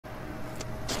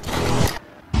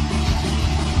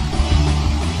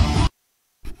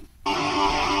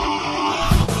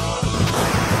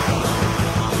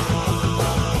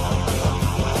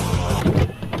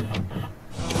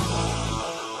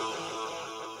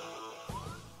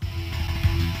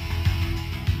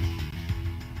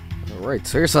Alright,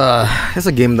 so here's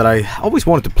a game that I always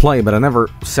wanted to play, but I never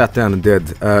sat down and did.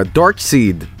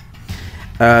 Darkseed.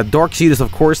 Darkseed is,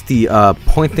 of course, the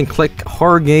point-and-click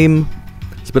horror game.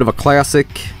 It's a bit of a classic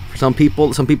for some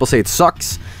people. Some people say it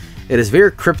sucks. It is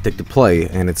very cryptic to play,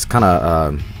 and it's kind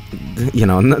of, you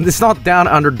know, it's not down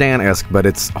under Dan-esque, but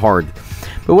it's hard.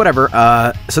 But whatever.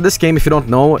 So this game, if you don't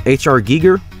know, H.R.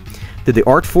 Giger did the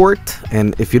art for it,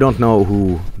 and if you don't know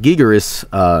who Giger is,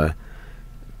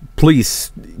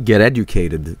 please get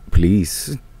educated,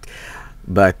 please.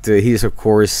 But he's, of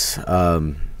course,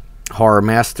 horror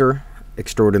master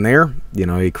extraordinaire. You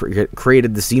know, he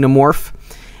created the Xenomorph,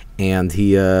 and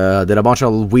he did a bunch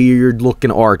of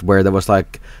weird-looking art where there was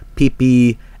like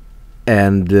pee-pee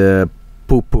and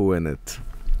poo-poo in it.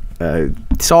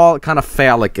 It's all kind of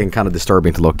phallic and kind of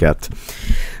disturbing to look at.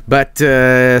 But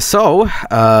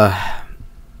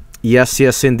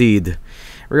yes, indeed.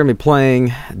 We're going to be playing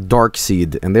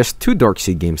Darkseed, and there's two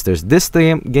Darkseed games. There's this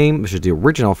game, which is the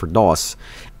original for DOS,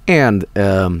 and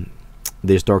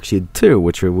there's Darkseed 2,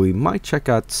 which we might check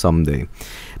out someday.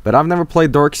 But I've never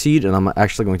played Darkseed, and I'm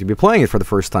actually going to be playing it for the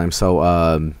first time,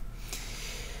 so,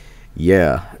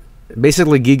 yeah.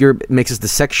 Basically, Giger mixes the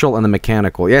sexual and the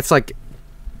mechanical. Yeah, it's like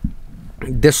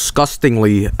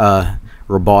disgustingly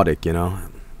robotic, you know.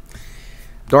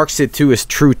 Darkseid 2 is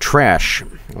true trash.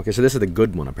 Okay, so this is the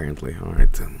good one, apparently.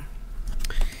 Alright.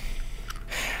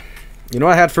 You know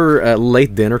what I had for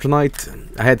late dinner tonight?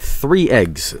 I had 3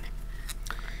 eggs.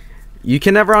 You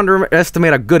can never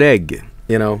underestimate a good egg,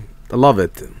 you know. I love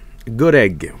it. A good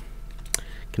egg.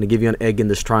 Can I give you an egg in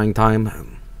this trying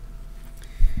time?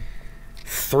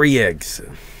 3 eggs.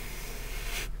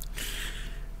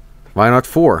 Why not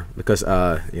 4? Because,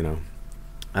 you know,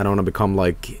 I don't want to become,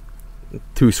 like,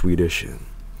 too Swedish.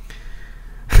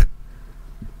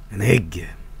 An egg.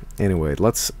 Anyway,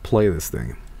 let's play this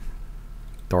thing.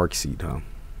 Darkseed, huh?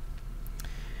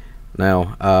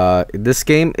 Now, this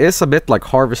game is a bit like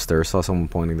Harvester. I saw someone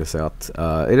pointing this out.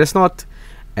 It is not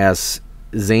as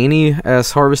zany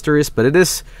as Harvester is, but it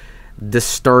is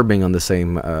disturbing on the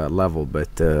same level. But,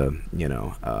 you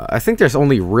know, I think there's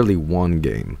only really one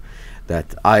game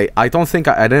that I don't think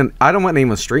I don't want to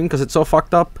even stream because it's so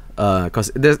fucked up. Because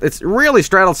it's really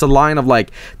straddles the line of like,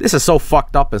 this is so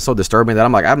fucked up and so disturbing that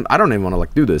I'm like, I don't even want to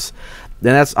like do this.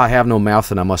 Then that's I Have No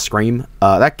Mouth and I Must Scream.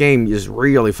 That game just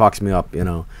really fucks me up, you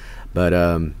know. But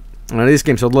these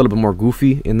games are a little bit more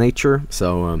goofy in nature,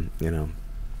 so you know.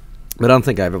 But I don't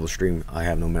think I've ever streamed I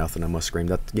Have No Mouth and I Must Scream.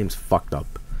 That game's fucked up.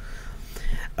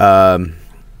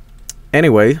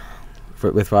 Anyway,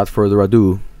 without further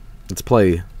ado, let's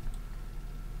play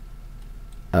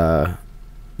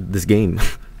this game.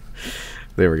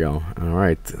 There we go. All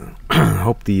right.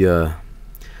 Hope the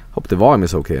volume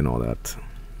is okay and all that.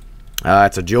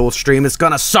 It's a Joel stream. It's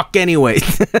gonna suck anyway.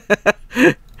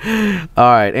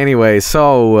 All right. Anyway,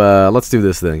 so let's do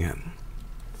this thing,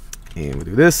 and we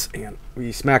do this, and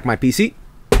we smack my PC.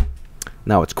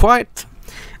 Now it's quiet.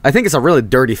 I think it's a really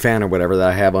dirty fan or whatever that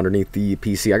I have underneath the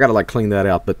PC. I gotta like clean that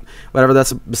out, but whatever.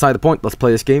 That's beside the point. Let's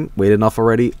play this game. Waited enough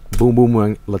already. Boom, boom,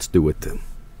 boom. Let's do it.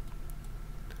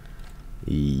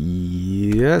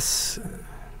 Yes.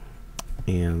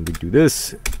 And we do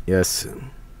this. Yes.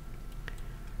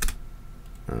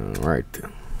 Alright.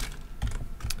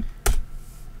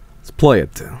 Let's play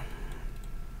it.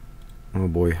 Oh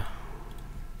boy.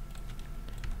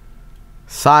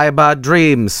 Cyber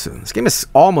Dreams. This game is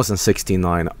almost in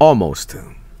 16:9. Almost.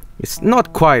 It's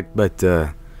not quite, but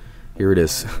here it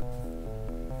is.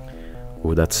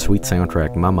 Oh, that sweet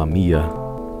soundtrack. Mamma mia.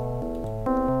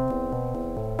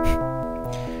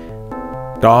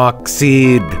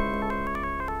 Darkseed.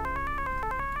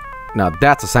 Now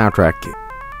that's a soundtrack.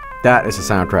 That is a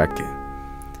soundtrack.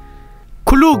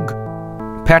 Kulug.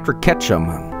 Patrick Ketchum.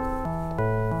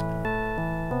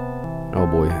 Oh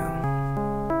boy.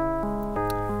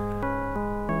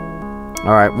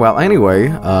 All right. Well, anyway,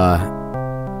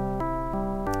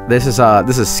 this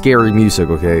is scary music.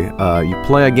 Okay. You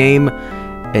play a game,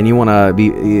 and you wanna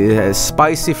be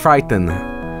spicy frightened.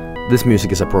 This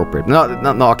music is appropriate. No,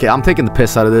 okay, I'm taking the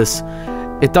piss out of this.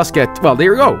 It does get, well,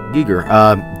 there you go, Giger.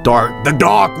 The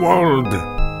Dark World.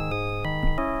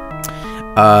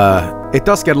 It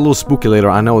does get a little spooky later,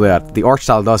 I know that. The art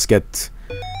style does get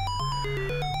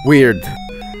weird.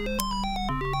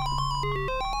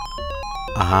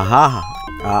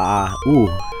 Ooh.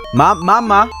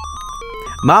 Mama,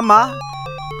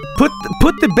 put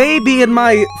the baby in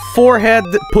my forehead,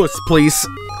 puss, please.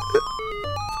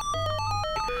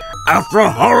 After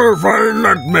a horrifying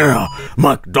nightmare,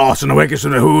 Mike Dawson awakens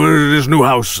in his new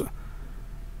house.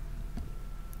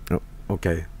 Oh,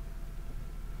 okay.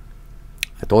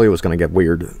 I told you it was gonna get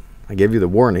weird. I gave you the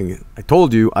warning. I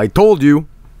told you. I told you.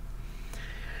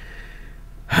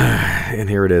 And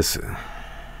here it is.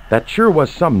 That sure was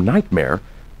some nightmare.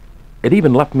 It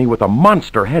even left me with a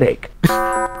monster headache.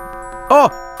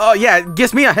 Oh, yeah, it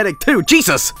gives me a headache too.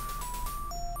 Jesus!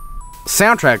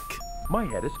 Soundtrack. My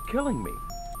head is killing me.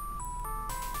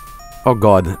 Oh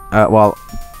god. Well,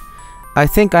 I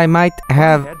think I might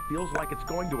have... My head feels like it's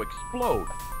going to explode.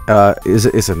 Is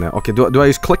it now? Okay, do I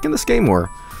use click in this game, or...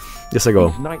 Yes, I go.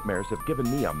 These nightmares have given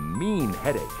me a mean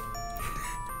headache.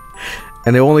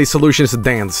 And the only solution is to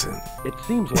dance. It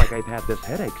seems like I've had this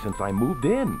headache since I moved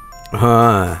in.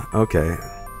 Okay.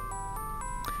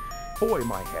 Boy,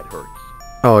 my head hurts.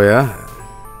 Oh, yeah?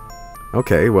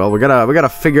 Okay, well, we gotta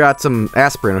figure out some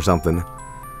aspirin or something.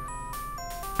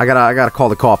 I gotta call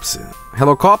the cops.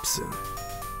 Hello, cops?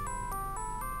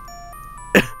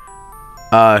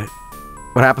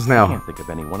 What happens now? I can't think of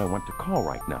anyone I want to call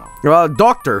right now. Well,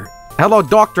 doctor. Hello,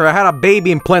 doctor. I had a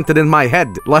baby implanted in my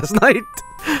head last night.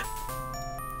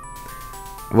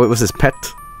 What was this, pet?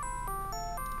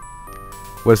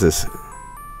 What is this?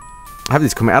 I have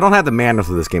these commands. I don't have the manual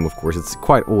for this game, of course. It's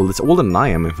quite old. It's older than I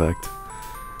am, in fact.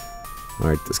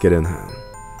 Alright, let's get in.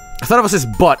 I thought it was his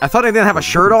butt. I thought he didn't have a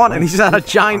shirt on, and he just had a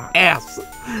giant ass.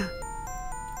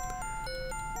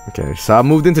 Okay, so I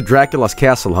moved into Dracula's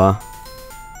castle, huh?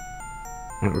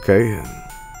 Okay.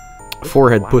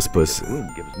 Forehead puss puss. This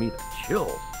room gives me the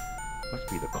chills. Must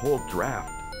be the cold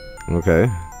draft. Okay.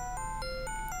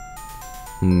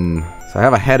 So I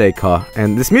have a headache, huh?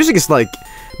 And this music is like...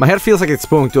 My head feels like it's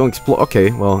going to explode.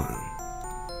 Okay, well...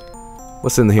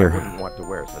 What's in here? I wouldn't want to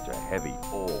wear such a heavy,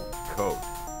 old coat.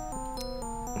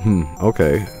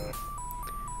 Okay.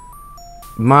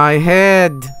 My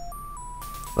head...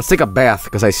 Let's take a bath,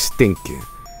 because I stink.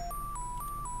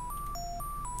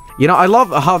 You know, I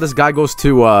love how this guy goes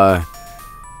to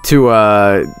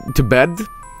bed.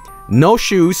 No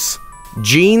shoes,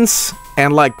 jeans,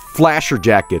 and, like, flasher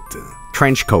jacket.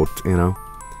 Trench coat, you know.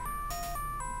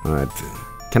 Alright.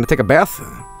 Can I take a bath?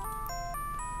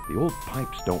 The old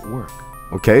pipes don't work.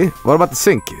 Okay. What about the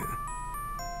sink?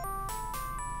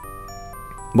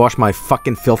 Wash my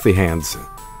fucking filthy hands.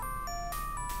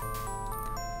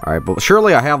 Alright, but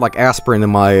surely I have, like, aspirin in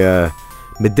my,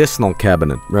 medicinal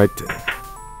cabinet, right?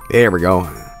 There we go.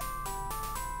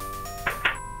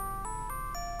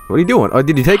 What are you doing? Oh,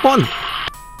 did you take one?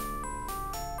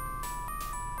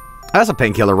 That's a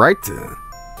painkiller, right?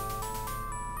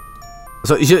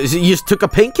 So you just took a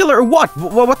painkiller or what?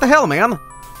 What the hell, man?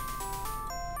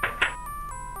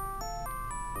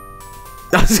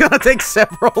 I was gonna take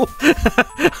several.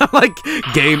 I'm like,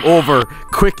 game over.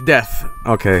 Quick death.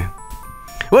 Okay.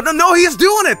 Well, no, he's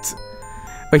doing it!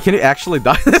 Wait, can you actually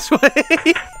die this way?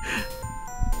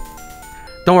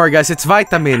 Don't worry, guys. It's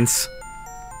vitamins.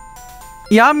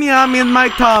 Yum yum in my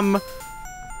tum.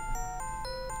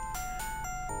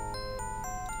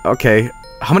 Okay,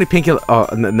 how many painkillers? Oh,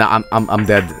 no, I'm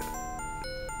dead.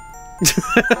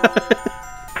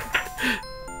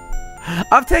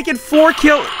 I've taken 4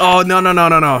 kill. Oh no.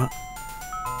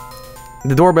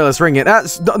 The doorbell is ringing.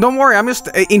 Don't worry, I'm just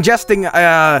ingesting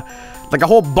like a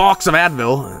whole box of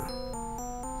Advil.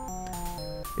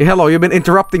 Hey, hello, you've been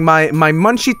interrupting my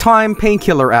munchy time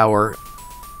painkiller hour.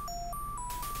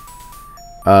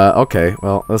 Okay,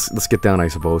 well let's get down, I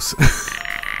suppose.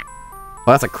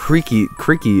 Oh, that's a creaky,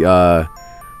 some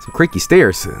creaky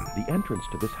stairs. The entrance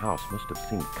to this house must have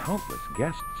seen countless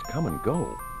guests come and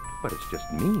go, but it's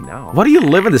just me now. Why do you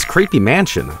live in this creepy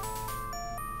mansion?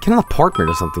 Get an apartment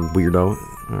or something, weirdo.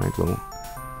 Alright, well.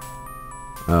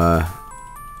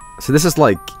 So this is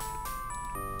like...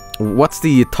 What's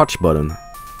the touch button?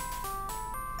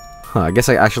 Huh, I guess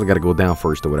I actually gotta go down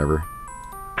first or whatever.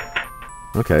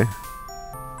 Okay.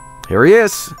 Here he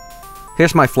is!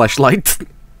 Here's my flashlight.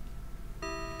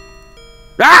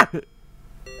 Ah!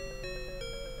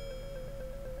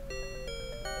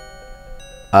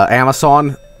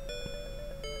 Amazon.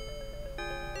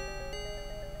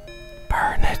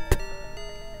 Burn it.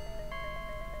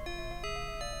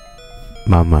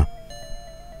 Mama.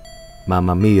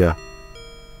 Mamma mia.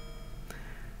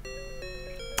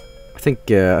 I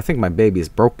think my baby is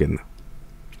broken.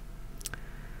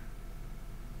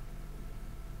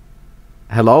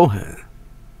 Hello?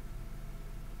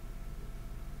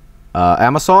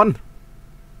 Amazon?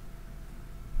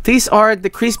 These are the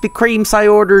Krispy Kremes I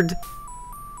ordered.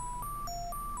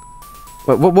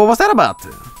 What was that about?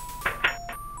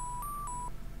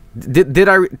 Did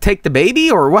I take the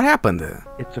baby, or what happened?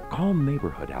 It's a calm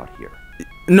neighborhood out here.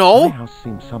 No. My house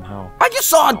seems somehow... I just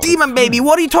saw a demon baby.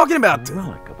 What are you talking about? A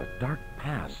relic of a dark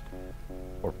past.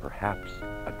 Or perhaps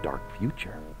a dark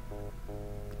future.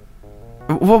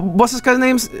 What's this guy's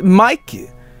name? Mike?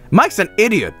 Mike's an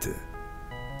idiot.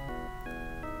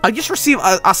 I just received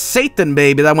a Satan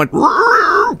baby that went...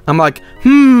 I'm like,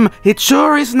 it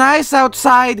sure is nice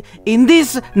outside in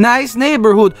this nice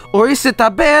neighborhood. Or is it a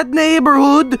bad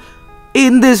neighborhood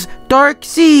in this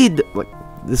Darkseed? Like,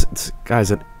 this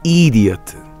guy's an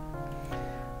idiot.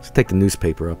 Let's take the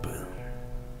newspaper up.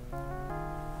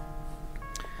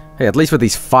 Hey, at least with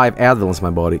these 5 Advils in my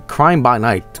body. Crime by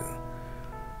night.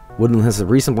 Woodland has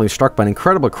recently been struck by an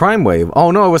incredible crime wave.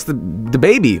 Oh no, it was the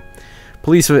baby.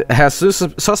 Police has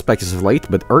suspects as of late,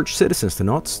 but urge citizens to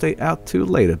not stay out too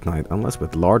late at night unless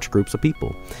with large groups of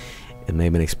people. It may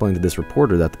have been explained to this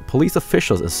reporter that police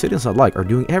officials and citizens alike are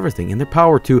doing everything in their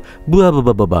power to blah blah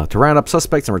blah blah blah to round up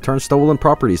suspects and return stolen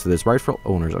properties to their rightful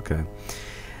owners. Okay.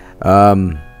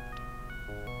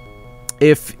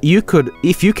 If you can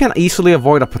easily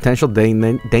avoid a potential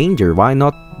danger, why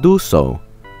not do so?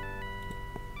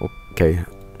 Okay,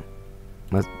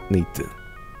 that's neat.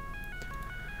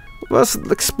 Let's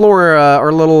explore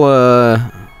our little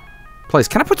place.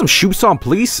 Can I put some shoes on,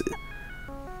 please?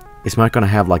 Is Mike gonna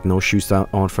have like no shoes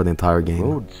on for the entire game? The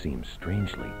road seems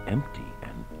strangely empty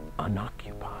and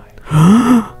unoccupied.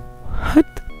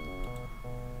 What?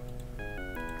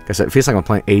 Guess it feels like I'm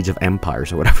playing Age of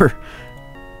Empires or whatever.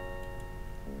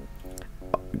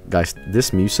 Guys,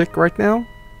 this music right now,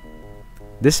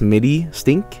 this MIDI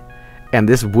stink, and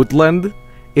this woodland,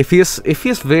 it feels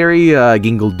very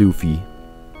gingle doofy.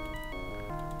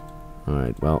 All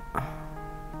right, well,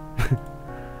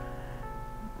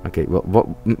 okay, well, what?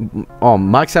 Oh,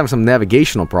 Mike's having some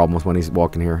navigational problems when he's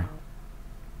walking here.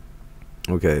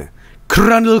 Okay,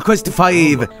 Chronicle Quest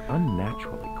 5,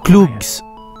 Klugs.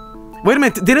 Wait a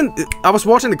minute, I was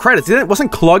watching the credits,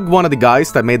 wasn't Klug one of the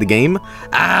guys that made the game?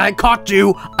 I caught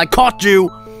you! I caught you!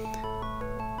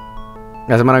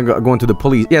 Guys, I'm gonna go into the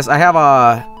police. Yes, I have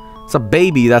it's a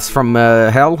baby that's from,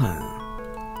 hell.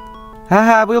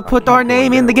 Haha, we'll put our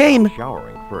name in the game!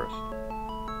 Showering first.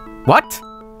 What?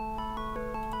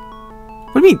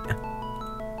 What do you mean?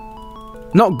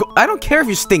 No, I don't care if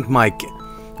you stink, Mike.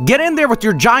 Get in there with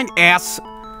your giant ass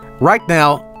right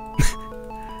now.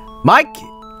 Mike!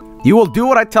 You will do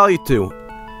what I tell you to.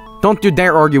 Don't you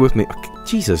dare argue with me. Okay,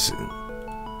 Jesus.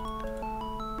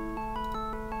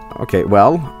 Okay,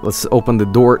 well, let's open the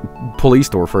police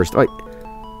door first. Wait,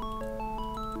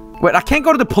 I can't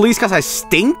go to the police because I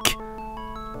stink?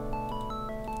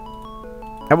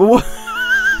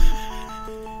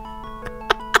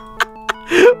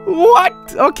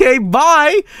 What? Okay,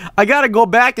 bye. I gotta go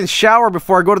back and shower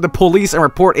before I go to the police and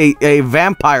report a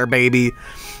vampire baby.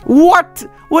 What?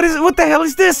 What the hell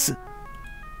is this?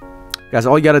 Guys,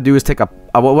 all you gotta do is take a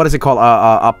what is it called?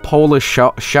 A Polish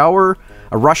shower?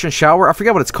 A Russian shower? I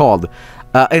forget what it's called.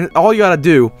 And all you gotta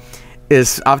do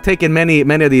is, I've taken many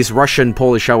of these Russian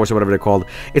Polish showers or whatever they're called.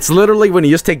 It's literally when you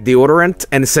just take deodorant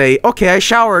and say, okay, I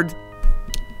showered.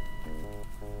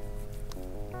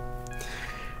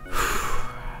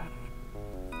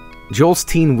 Joel's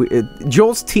teen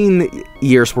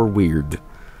years were weird.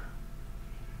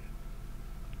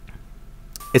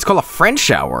 It's called a French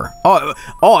shower. Oh,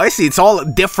 I see. It's all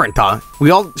different, huh?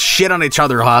 We all shit on each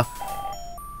other, huh?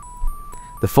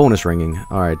 The phone is ringing.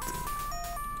 All right.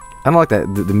 I don't like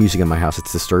the music in my house.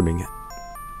 It's disturbing. The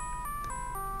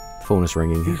phone is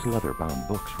ringing. These leather-bound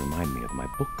books remind me of my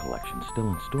book collection still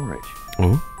in storage.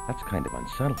 Oh? That's kind of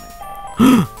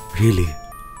unsettling. Really?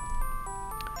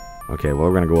 Okay, well,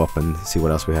 we're gonna go up and see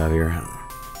what else we have here.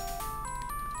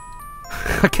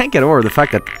 I can't get over the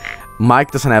fact that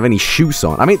Mike doesn't have any shoes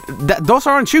on. I mean, those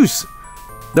aren't shoes.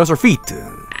 Those are feet.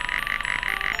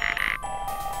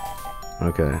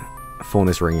 Okay. Phone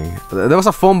is ringing. There was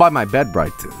a phone by my bed,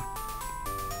 right?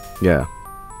 Yeah.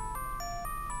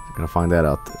 I'm gonna find that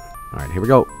out. Alright, here we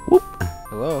go. Whoop.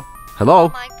 Hello. Hello.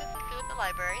 Mike, this is Sue at the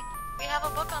library. We have a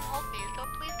book on hold for you, so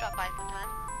please drop by sometime.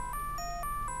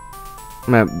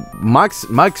 Man,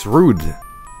 Mike's rude.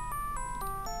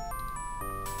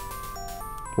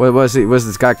 What was he? What's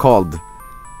this guy called?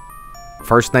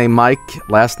 First name Mike,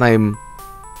 last name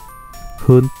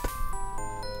Hunt.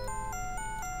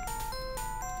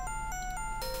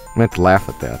 I meant to laugh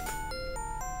at that.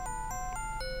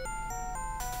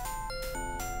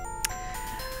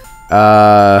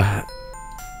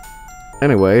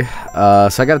 Anyway, so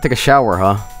I gotta take a shower,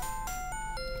 huh?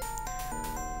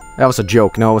 That was a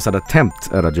joke. No, it was an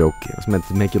attempt at a joke. It was meant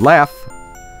to make you laugh.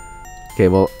 Okay,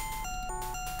 well,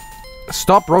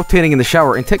 stop rotating in the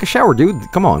shower and take a shower,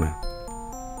 dude. Come on.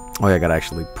 Oh, yeah, I gotta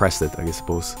actually press it, I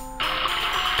suppose.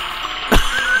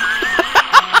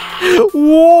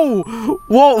 Whoa!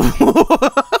 Whoa!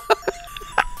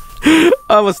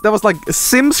 That was like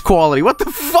Sims quality. What the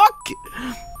fuck?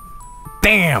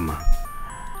 Damn!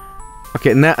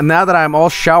 Okay, now that I'm all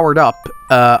showered up,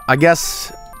 I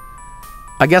guess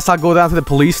I'll go down to the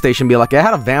police station and be like, I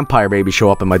had a vampire baby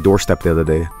show up at my doorstep the other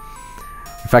day.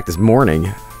 In fact, this morning.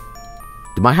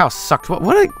 Dude, my house sucks.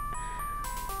 What?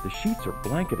 The sheets are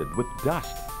blanketed with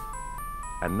dust.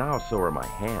 And now so are my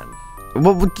hands.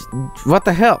 What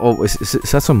the hell? Oh, is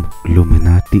that some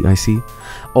Illuminati I see?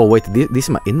 Oh, wait, this is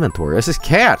my inventory. This is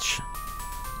cash.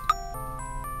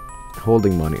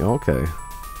 Holding money. Okay.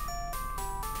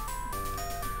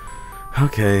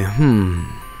 Okay,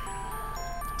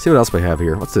 see what else we have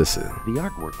here. What's this? The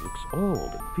artwork looks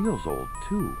old and feels old,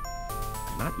 too.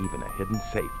 And not even a hidden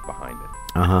safe behind it.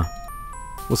 Uh-huh.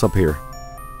 What's up here?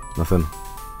 Nothing.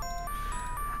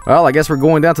 Well, I guess we're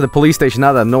going down to the police station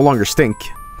now that I no longer stink.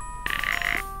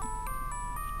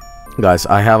 Guys,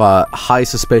 I have a high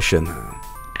suspicion.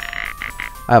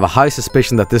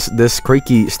 That this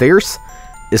creaky stairs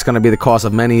is gonna be the cause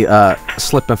of many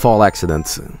slip and fall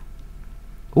accidents.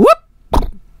 Whoop!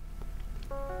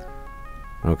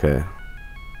 Okay.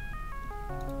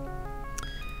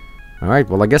 Alright,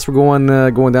 well I guess we're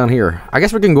going down here. I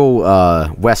guess we can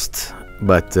go west,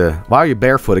 but why are you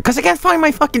barefooted? Because I can't find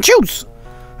my fucking shoes!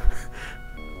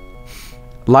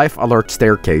 Life alert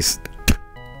staircase.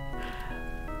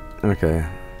 Okay.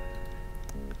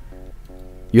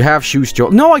 You have shoes, Joe.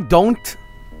 No, I don't!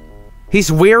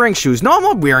 He's wearing shoes. No, I'm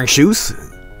not wearing shoes.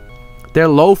 They're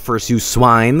loafers, you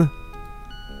swine.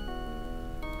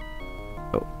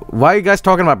 Why are you guys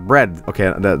talking about bread?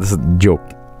 Okay, this is a joke.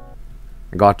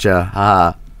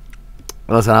 Gotcha.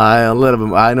 Listen,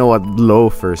 I know what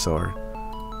loafers are.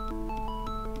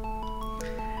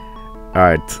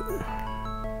 Alright.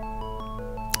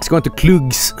 Let's go into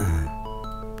Klugs.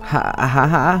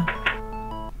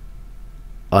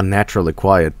 Unnaturally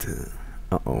quiet.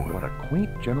 Uh-oh. What a quaint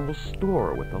general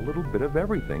store with a little bit of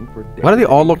everything for... Why do they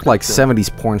all look like 70s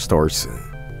porn stars?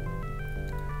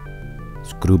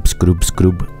 Scroob, scroob,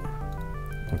 scroob.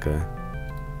 Okay.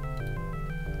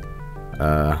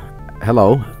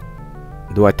 Hello.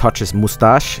 Do I touch his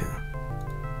mustache?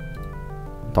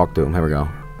 Talk to him. Here we go.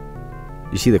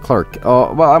 You see the clerk.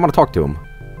 Oh, well, I'm gonna talk to him.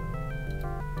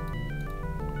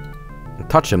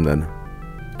 Touch him then.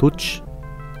 Touch.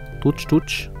 Touch,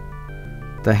 touch.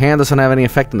 The hand doesn't have any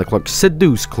effect on the clerk.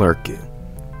 Seduce clerk.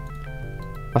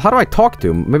 Well, how do I talk to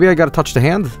him? Maybe I gotta touch the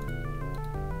hand?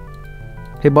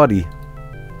 Hey, buddy.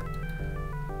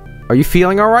 Are you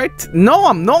feeling alright? No,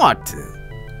 I'm not!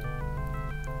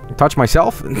 Touch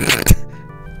myself?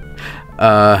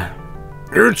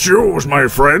 It's yours, my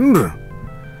friend.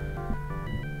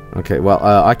 Okay, well,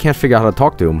 I can't figure out how to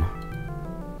talk to him.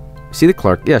 See the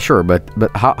clerk? Yeah, sure, but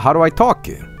how do I talk?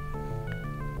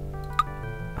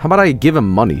 How about I give him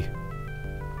money?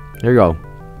 Here you go.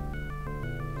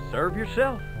 Serve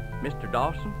yourself, Mr.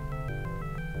 Dawson.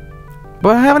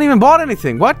 But I haven't even bought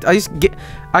anything. What?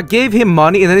 I gave him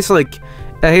money, and then it's like,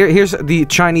 here's the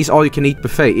Chinese all-you-can-eat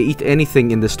buffet. Eat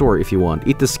anything in the store if you want.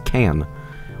 Eat this can.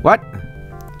 What?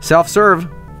 Self-serve.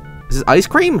 Is this ice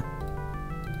cream?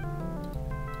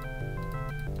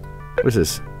 What is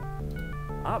this?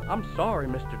 I'm sorry,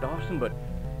 Mr. Dawson, but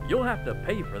you'll have to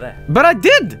pay for that. But I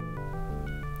did!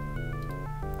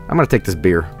 I'm gonna take this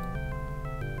beer.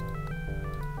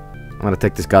 I'm gonna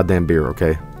take this goddamn beer,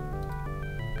 okay?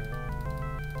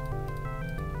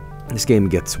 This game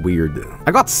gets weird.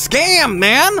 I got scammed,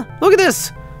 man! Look at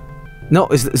this! No,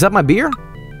 is that my beer?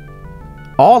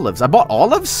 Olives. I bought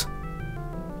olives?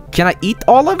 Can I eat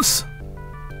olives?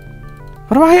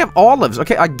 Why do I have olives?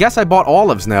 Okay, I guess I bought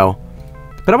olives now.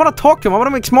 But I want to talk to him. I want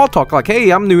to make small talk. Like,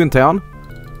 hey, I'm new in town.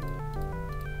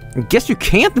 I guess you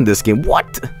can't in this game.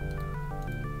 What?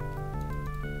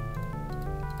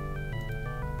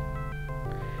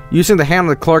 Using the hand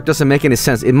of the clerk doesn't make any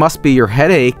sense. It must be your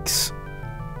headaches.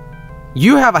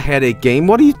 You have a headache, game.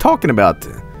 What are you talking about?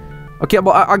 Okay,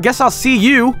 well, I guess I'll see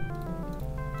you.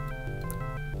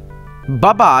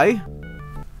 Bye-bye.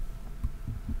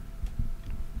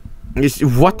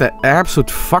 What the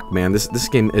absolute fuck, man. This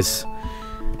game is...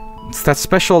 It's that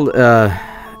special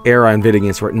era in video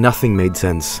games where nothing made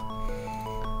sense.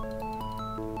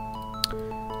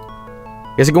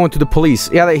 Is it going to the police?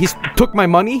 Yeah, he took my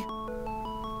money?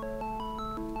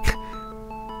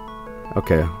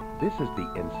 Okay. This is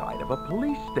the inside of a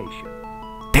police station.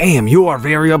 Damn, you are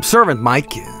very observant,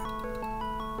 Mike.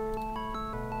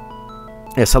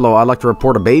 Yes, hello, I'd like to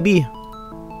report a baby.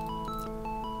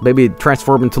 Baby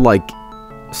transformed into, like,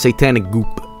 satanic goop.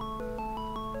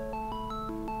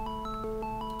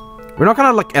 We're not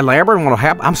gonna, like, elaborate on what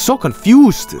happened. I'm so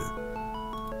confused.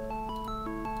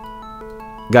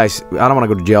 Guys, I don't want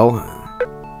to go to jail.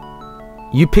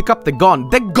 You pick up the gun.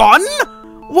 The gun?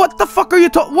 What the fuck are you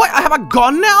talking? What? I have a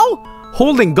gun now?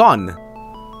 Holding gun.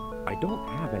 I don't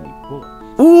have any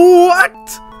bullets.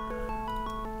 What?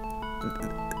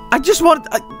 I just want...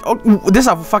 this is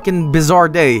a fucking bizarre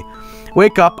day.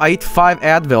 Wake up, I eat 5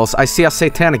 Advils, I see a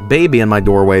satanic baby in my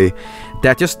doorway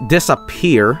that just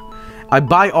disappear. I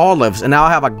buy olives, and now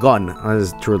I have a gun.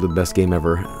 This is truly the best game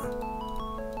ever.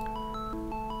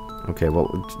 Okay, well,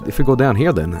 if we go down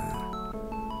here then...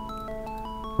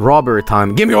 Robbery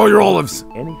time. Give me all your olives!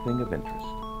 Anything of interest.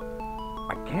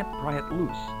 I can't pry it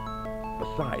loose.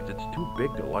 Besides, it's too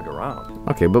big to lug around.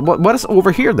 Okay, but what is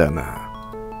over here then?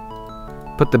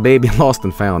 Put the baby lost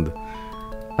and found.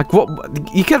 Like, what?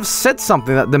 You could have said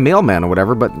something, that the mailman or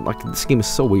whatever, but, like, this game is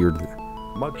so weird.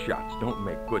 Mugshots don't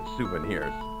make good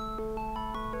souvenirs.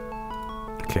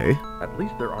 Okay. At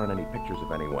least there aren't any pictures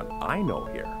of anyone I know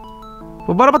here.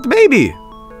 Well, what about the baby?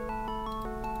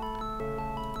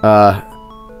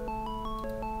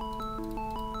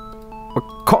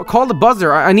 Call the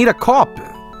buzzer. I need a cop.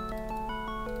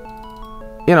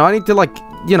 You know, I need to, like,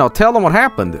 you know, tell them what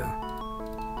happened.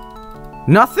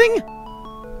 Nothing?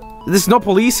 There's no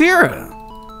police here?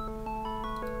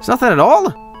 There's nothing at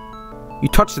all? You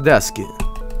touch the desk.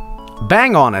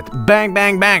 Bang on it. Bang,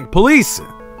 bang, bang. Police!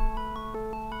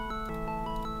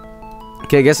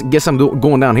 Okay, guess I'm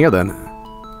going down here then.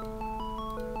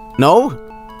 No?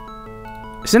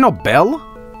 Is there no bell?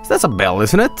 That's a bell,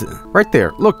 isn't it? Right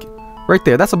there. Look. Right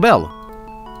there. That's a bell.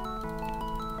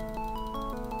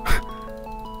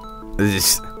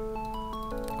 This...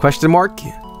 Question mark?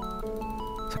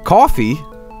 It's a coffee?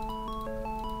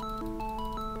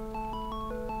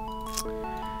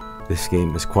 This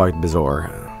game is quite bizarre.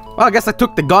 Well, I guess I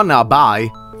took the gun now. Bye.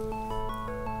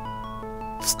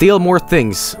 Steal more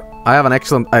things. I have an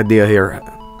excellent idea here.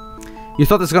 You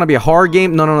thought this was gonna be a horror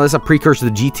game? No, this is a precursor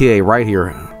to GTA right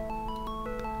here.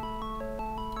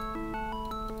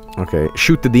 Okay,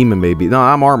 shoot the demon baby. No,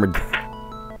 I'm armored.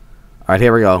 Alright,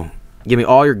 here we go. Give me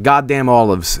all your goddamn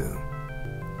olives.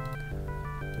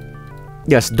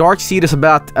 Yes, Darkseed is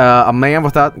about a man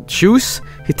without shoes.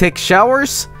 He takes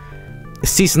showers,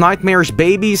 sees nightmarish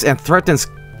babies, and threatens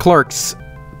clerks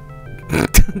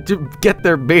to get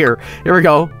their beer. Here we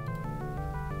go.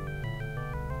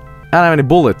 I don't have any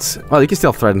bullets. Well, you can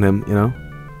still threaten him, you know.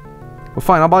 Well,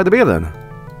 fine, I'll buy the beer then.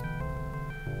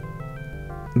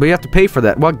 But you have to pay for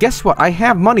that. Well, guess what? I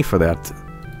have money for that.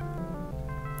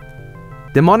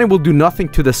 The money will do nothing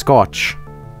to the scotch.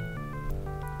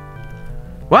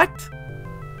 What?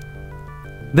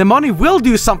 The money will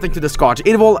do something to the scotch.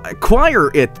 It will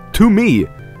acquire it to me.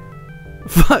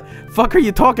 Fuck are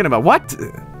you talking about? What?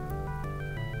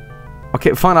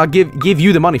 Okay, fine. I'll give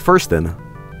you the money first then.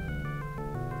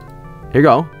 Here you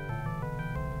go.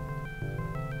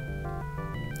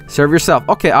 Serve yourself.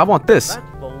 Okay, I want this.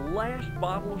 That's the last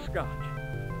bottle of scotch.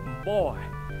 Boy,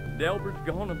 Delbert's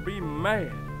gonna be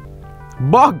mad.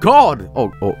 By God! Oh,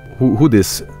 who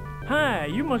this? Hi,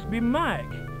 you must be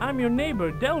Mike. I'm your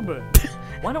neighbor, Delbert.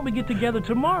 Why don't we get together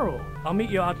tomorrow? I'll meet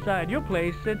you outside your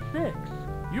place at 6.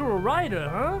 You're a writer,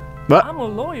 huh? What? I'm a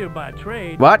lawyer by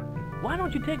trade. What? Why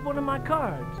don't you take one of my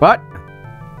cards? What?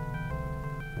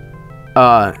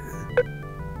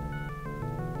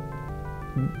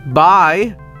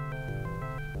 Bye.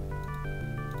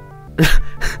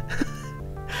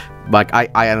 Like,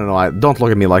 I don't know. Don't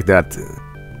look at me like that.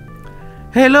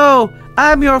 Hello,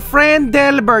 I'm your friend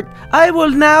Delbert. I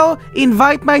will now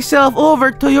invite myself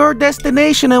over to your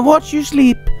destination and watch you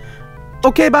sleep.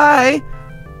 Okay, bye.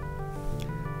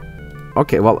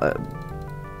 Okay, well,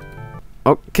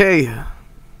 okay.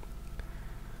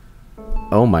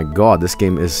 Oh my God, this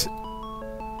game is...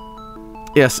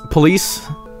 Yes, police.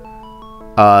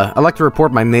 I'd like to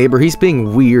report my neighbor. He's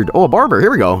being weird. Oh, a barber.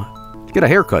 Here we go. Get a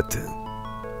haircut.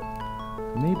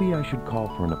 Maybe I should call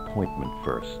for an appointment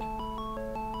first.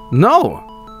 No!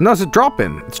 No, it's a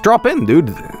drop-in. It's drop-in, dude.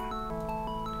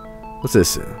 What's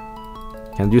this?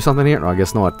 Can I do something here? No, I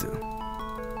guess not.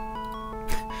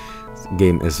 This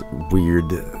game is weird.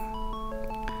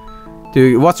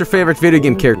 Dude, what's your favorite video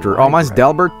game character? Oh, mine's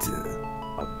Delbert.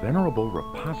 A venerable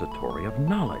repository of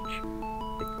knowledge.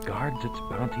 It guards its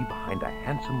bounty behind a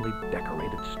handsomely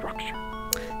decorated structure.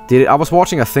 I was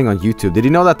watching a thing on YouTube. Did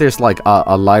you know that there's like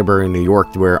a library in New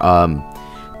York where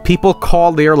people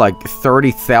call there like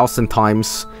 30,000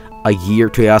 times a year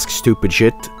to ask stupid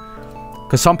shit?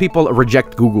 Because some people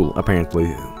reject Google,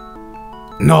 apparently.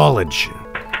 Knowledge.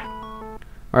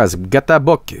 Alright, so get that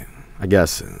book, I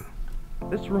guess.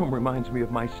 This room reminds me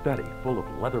of my study, full of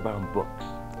leather-bound books.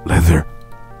 Leather.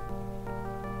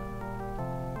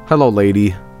 Hello,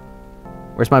 lady.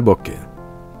 Where's my book?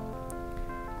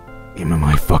 Give me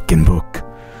my fucking book.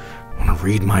 I Wanna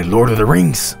read my Lord of the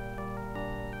Rings?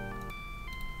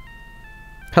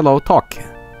 Hello, talk.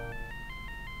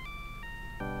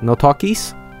 No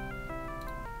talkies?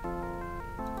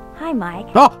 Hi, Mike.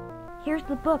 Oh! Here's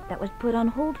the book that was put on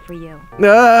hold for you.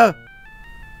 The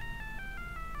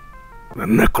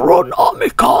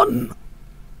Necronomicon.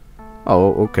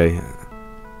 Oh, okay.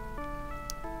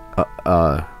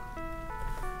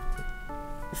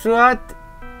 What?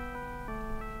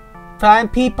 Fine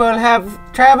people have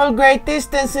traveled great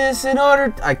distances in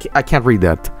order I can't read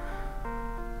that.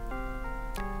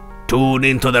 Tune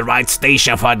into the right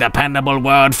station for a dependable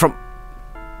word from...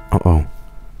 Uh-oh.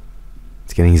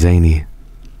 It's getting zany.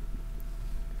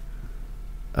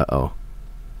 Uh-oh.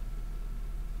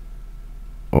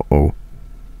 Uh-oh.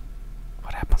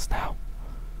 What happens now?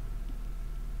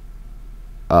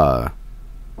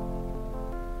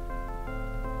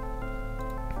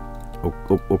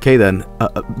 Okay then.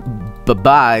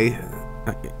 Bye-bye.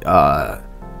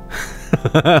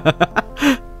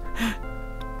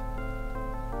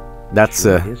 That's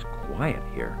It is quiet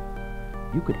here.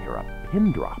 You could hear a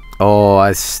pin drop. Oh,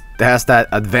 that's that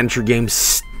adventure game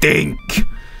stink.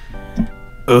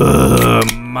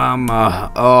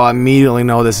 Mama. Oh, I immediately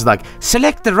know this is like,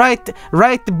 select the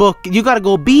right book. You gotta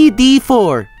go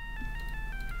BD4.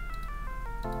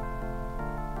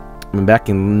 I mean, back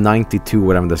in '92,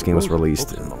 whatever this game was released.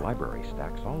 Books in the library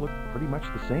stacks all look pretty much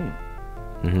the same.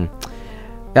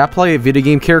 Yeah, I play video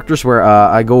game characters where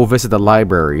I go visit the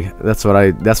library. That's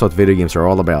what video games are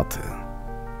all about.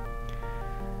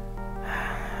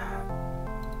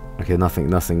 Okay,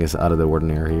 nothing is out of the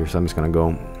ordinary here, so I'm just gonna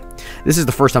go. This is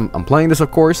the first time I'm playing this,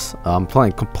 of course. I'm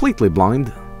playing completely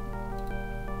blind.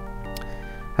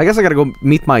 I guess I gotta go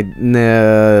meet my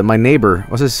my neighbor.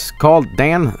 What's this called?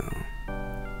 Dan?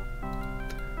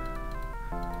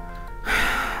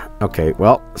 Okay,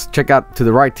 well, let's check out to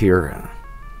the right here.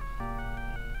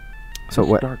 So This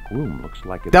what? dark room looks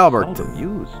like it's Delbert. seldom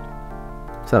used.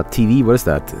 Is that a TV? What is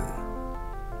that?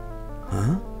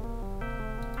 Huh?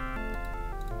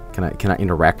 Can I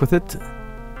interact with it?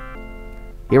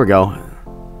 Here we go.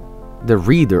 The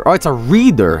reader. Oh, it's a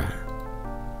reader.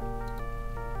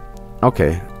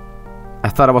 Okay. I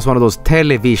thought it was one of those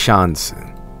televisions.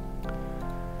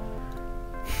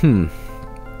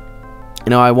 You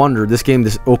know, I wonder, this game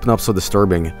just opened up so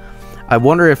disturbing. I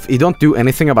wonder if you don't do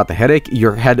anything about the headache,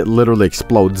 your head literally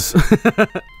explodes.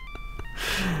 Alright,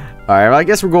 well, I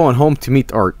guess we're going home to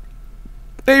meet our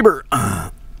neighbor.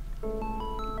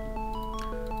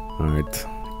 Alright.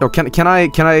 Oh, can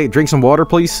I drink some water,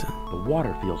 please? The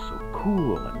water feels so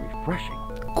cool and refreshing.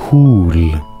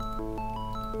 Cool.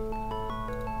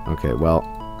 Okay, well,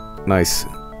 nice.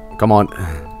 Come on.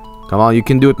 Come on, you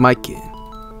can do it, Mike.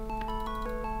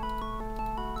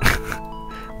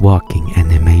 Walking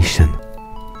animation.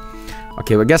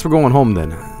 Okay, well, I guess we're going home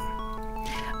then.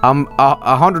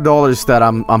 $100 that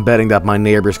I'm betting that my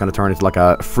neighbor is gonna turn into like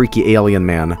a freaky alien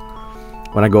man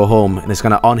when I go home, and it's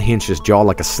gonna unhinge his jaw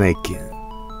like a snake.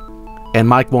 And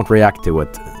Mike won't react to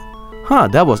it. Huh,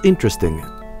 that was interesting.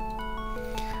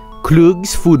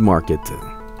 Klug's Food Market.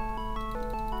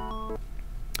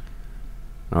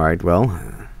 Alright, well.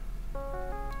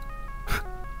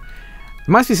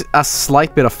 There might be a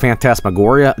slight bit of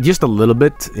phantasmagoria. Just a little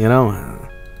bit, you know.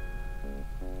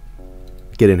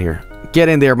 Get in here. Get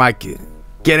in there, Mike.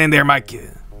 Get in there, Mike.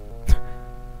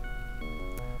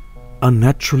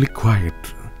 Unnaturally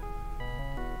quiet.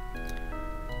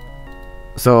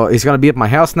 So, he's gonna be at my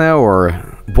house now, or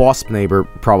wasp neighbor?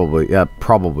 Probably. Yeah,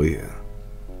 probably.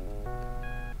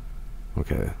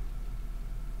 Okay.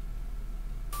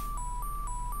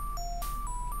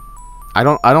 I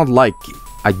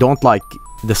don't like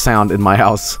the sound in my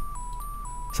house.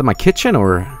 Is that my kitchen,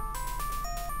 or?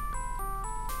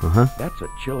 That's a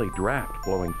chilly draft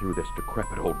blowing through this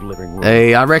decrepit old living room.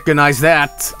 Hey, I recognize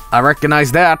that. I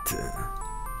recognize that.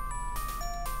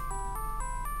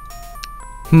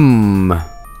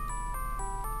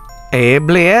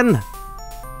 Eblin?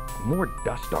 More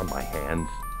dust on my hands.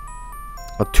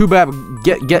 Oh, too bad.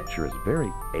 Get. Picture is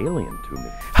very alien to me.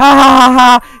 Ha ha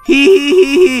ha!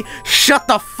 Hee! Shut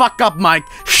the fuck up, Mike!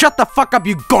 Shut the fuck up,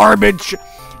 you garbage!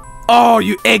 Oh,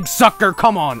 you egg sucker!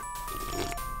 Come on!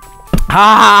 Ha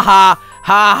ha ha!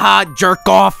 Ha ha! Jerk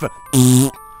off!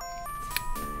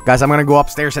 Guys, I'm gonna go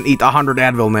upstairs and eat 100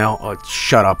 Advil now. Oh,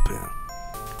 shut up!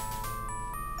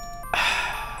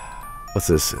 What's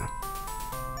this?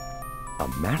 A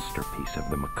masterpiece of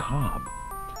the macabre.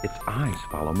 Its eyes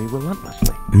follow me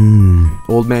relentlessly.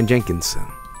 Old Man Jenkins.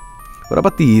 What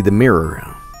about the mirror?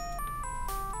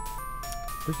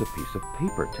 There's a piece of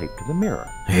paper taped to the mirror.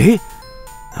 Hey?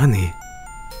 Nani?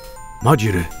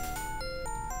 Majire.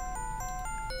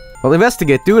 Well,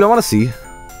 investigate, dude. I want to see.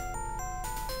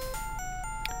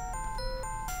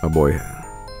 Oh boy.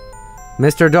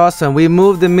 Mr. Dawson, we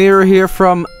moved the mirror here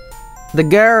from the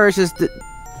garage. Is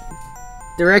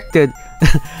directed.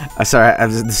 Sorry,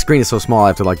 the screen is so small. I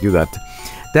have to like do that.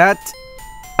 That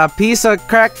a piece of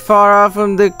cracked far off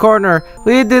from the corner.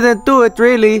 We didn't do it,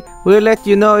 really. We'll let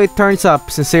you know it turns up.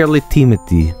 Sincerely,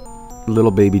 Timothy. Little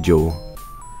baby Joe.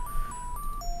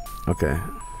 Okay.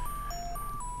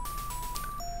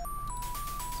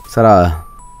 Is that a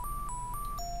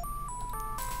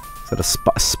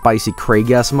spicy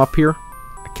Craigasm up here?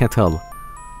 I can't tell.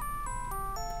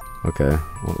 Okay,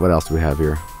 what else do we have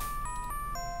here?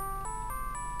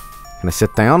 Can I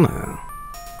sit down?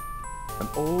 An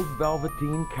old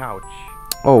velveteen couch.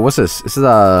 Oh, what's this? This is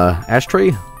a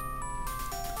ashtray?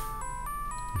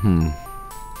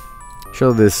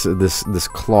 Sure, this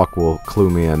clock will clue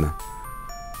me in.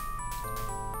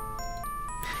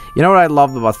 You know what I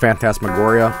loved about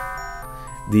Phantasmagoria?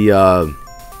 The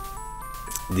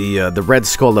red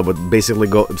skull that would basically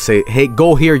go say, "Hey,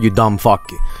 go here, you dumb fuck."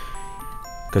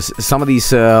 Because some of these,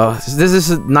 this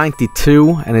is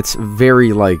 92, and it's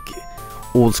very like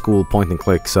old school point and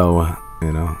click. So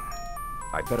you know.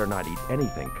 I better not eat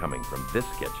anything coming from this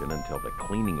kitchen until the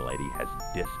cleaning lady has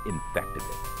disinfected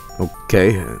it.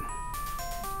 Okay.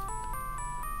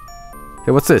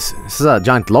 Hey, what's this? This is a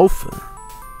giant loaf.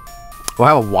 We'll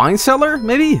have a wine cellar,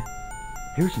 maybe?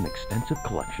 Here's an extensive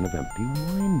collection of empty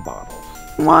wine bottles.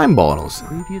 Wine bottles. The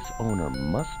previous owner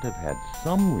must have had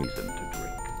some reason to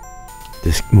drink.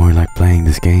 This more like playing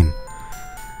this game.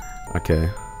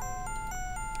 Okay.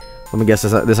 Let me guess,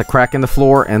 there's a crack in the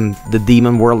floor and the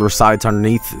demon world resides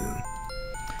underneath.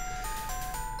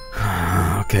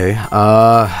 Okay,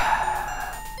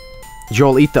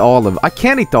 Joel, eat the olive. I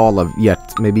can't eat the olive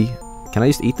yet, maybe. Can I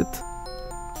just eat it?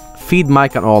 Feed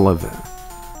Mike an olive.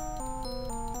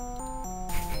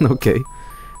 Okay.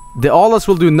 The olives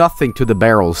will do nothing to the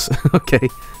barrels. Okay.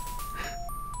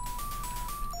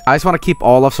 I just want to keep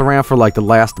olives around for like the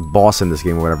last boss in this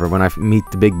game or whatever, when I meet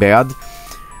the big bad.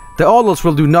 The olives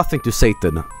will do nothing to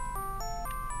Satan.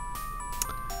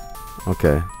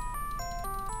 Okay.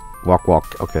 Walk,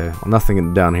 walk. Okay. Well,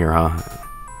 nothing down here, huh?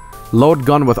 Load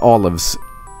gun with olives.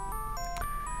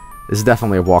 This is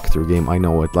definitely a walkthrough game. I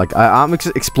know it. Like, I'm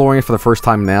exploring it for the first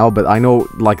time now, but I know,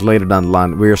 like, later down the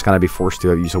line, we're just gonna be forced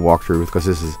to use a walkthrough because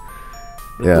this is...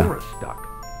 The door is stuck.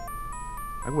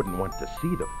 I wouldn't want to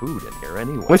see the food in here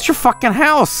anyway. What's your fucking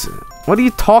house? What are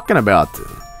you talking about?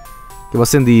 Okay,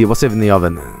 what's in the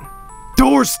oven?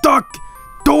 Door stuck!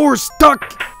 Door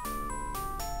stuck!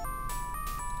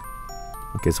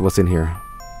 Okay, so what's in here?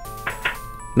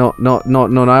 No,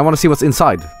 I want to see what's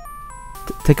inside.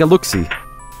 Take a look-see.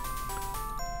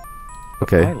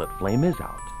 Okay. The pilot flame is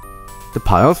out. The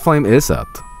pilot flame is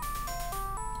out.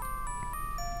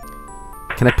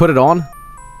 Can I put it on?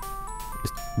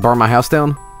 Just burn my house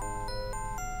down?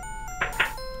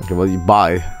 Okay, well, you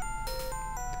buy.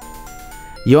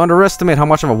 You underestimate how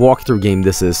much of a walkthrough game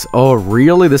this is. Oh,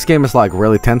 really? This game is, like,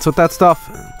 really tense with that stuff?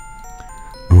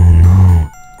 Oh,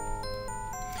 no.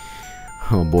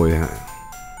 Oh, boy.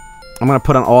 I'm gonna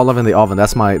put an olive in the oven.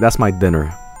 That's my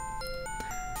dinner.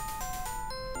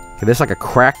 Okay, there's like a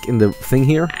crack in the thing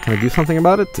here. Can I do something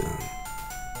about it?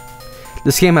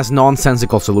 This game has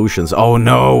nonsensical solutions. Oh,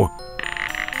 no.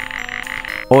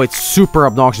 Oh, it's super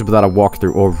obnoxious without a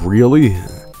walkthrough. Oh, really?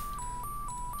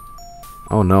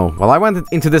 Oh, no. Well, I went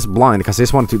into this blind because I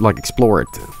just wanted to, like, explore it.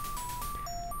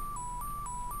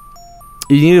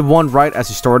 You needed one right as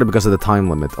you started because of the time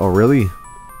limit. Oh, really?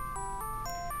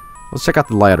 Let's check out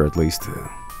the ladder, at least.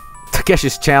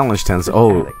 Takeshi's challenge tends.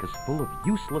 Oh. The attic is full of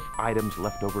useless items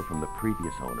left over from the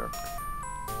previous owner.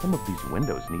 Some of these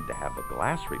windows need to have the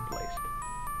glass replaced.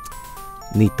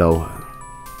 Neat, though.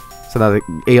 So that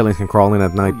the aliens can crawl in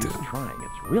at night. No use trying.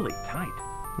 It's really tight.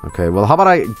 Okay, well, how about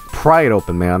I pry it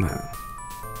open, man?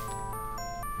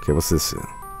 Okay, what's this?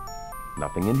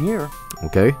 Nothing in here.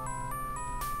 Okay.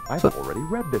 I've already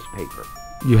read this paper.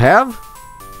 You have?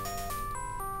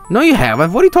 No, you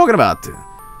haven't. What are you talking about?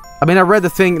 I mean, I read the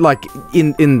thing, like,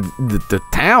 in the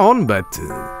town, but...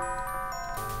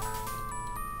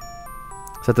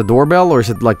 Is that the doorbell, or is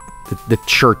it, like, the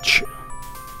church?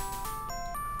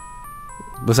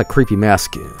 What's that creepy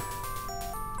mask? Hey,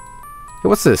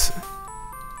 what's this?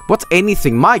 What's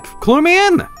anything? Mike, clue me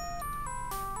in!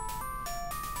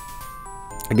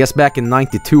 I guess back in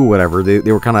 92 or whatever,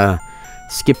 they were kind of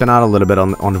skipping out a little bit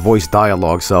on voice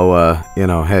dialogue, so, you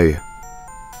know, hey...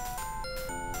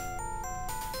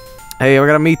 Hey, we're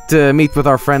gonna meet with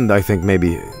our friend, I think,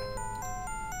 maybe.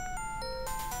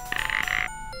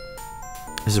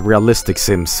 This is realistic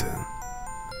Sims.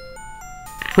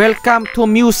 Welcome to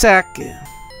music.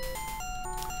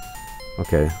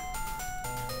 Okay.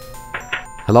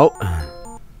 Hello?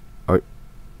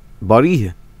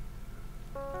 Buddy?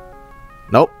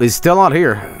 Nope, he's still not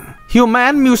here.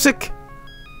 Human music?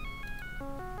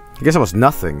 I guess it was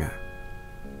nothing.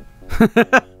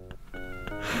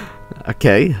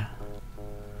 Okay.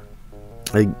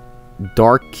 A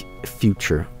dark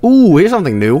future. Ooh, here's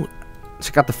something new.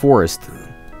 Check out the forest.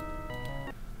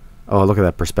 Oh, look at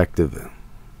that perspective.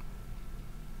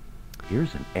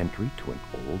 Here's an entry to an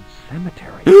old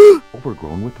cemetery,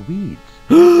 overgrown with weeds.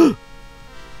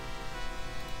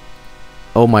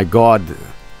 Oh my god.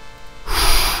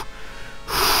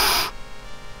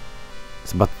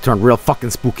 It's about to turn real fucking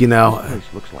spooky now. This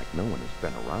place looks like no one has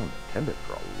been around attended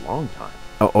for a long time.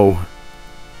 Uh-oh.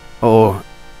 Oh.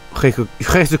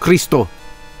 Jesus Cristo.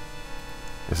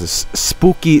 This is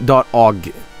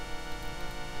spooky.org.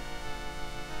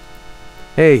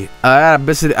 Hey, I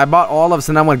bought olives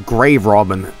and I went grave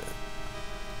robbing.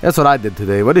 That's what I did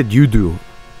today. What did you do?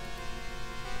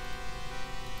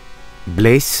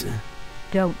 Blaze?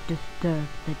 Don't disturb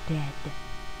the dead.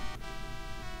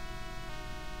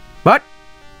 What?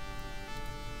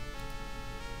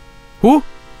 Who?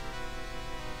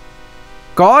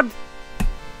 God?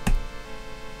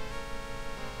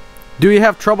 Do you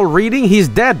have trouble reading? He's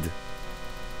dead.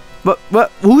 But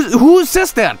who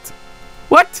says that?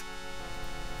 What?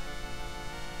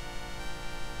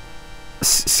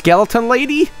 Skeleton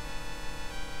lady?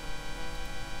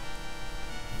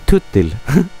 Tuttil.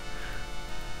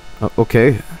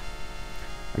 Okay.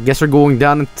 I guess we're going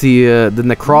down into the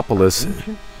necropolis.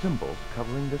 Ancient symbols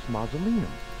covering this mausoleum.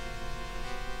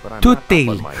 But I'm Tuttil.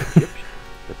 not up on my Egyptian.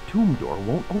 The tomb door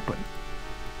won't open.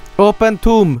 Open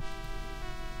tomb.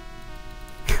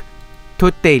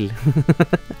 Tuttil.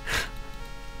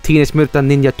 Teenage Mutant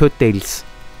Ninja Tuttils.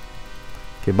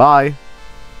 Okay, bye.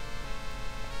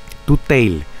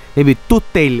 Tuttail. Maybe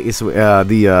Tuttail is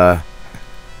the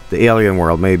alien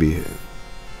world, maybe.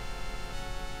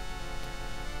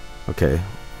 Okay.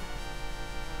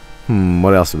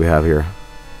 What else do we have here?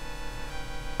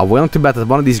 I'm willing to bet that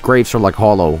one of these graves are like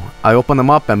hollow. I open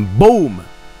them up and boom!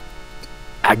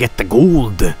 I get the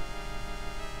gold.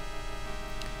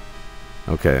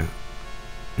 Okay.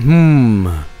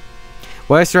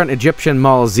 Why is there an Egyptian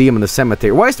mausoleum in the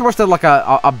cemetery? Why is there like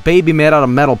a baby made out of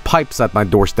metal pipes at my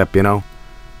doorstep, you know?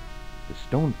 The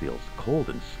stone feels cold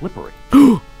and slippery.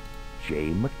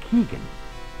 J. McKeegan.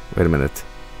 Wait a minute.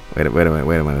 Wait a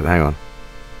minute. Hang on.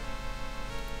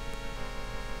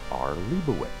 R.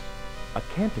 Leibowitz. A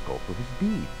canticle for his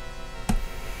deed.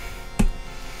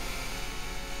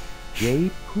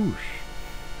 J. Poosh.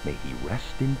 May he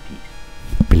rest in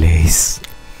peace. Please.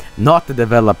 Not the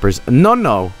developers.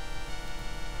 No.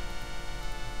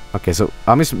 Okay, so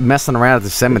I'm just messing around at the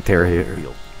cemetery here.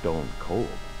 Feels stone cold.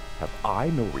 Have I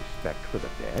no respect for the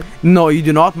dead? No, you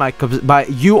do not, Mike.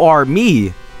 But you are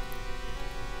me.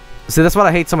 See, that's what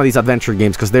I hate some of these adventure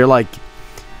games, because they're like,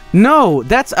 no,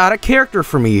 that's out of character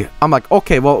for me. I'm like,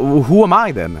 okay, well, who am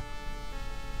I then?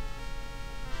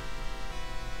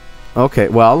 Okay,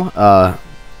 well,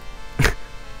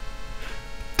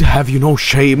 have you no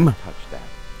shame? Touch that.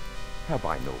 Have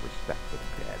I no respect for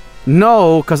the dead?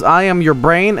 No, because I am your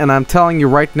brain, and I'm telling you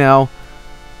right now,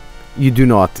 you do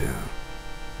not.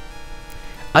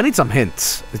 I need some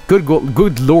hints.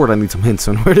 Good lord, I need some hints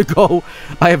on where to go.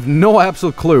 I have no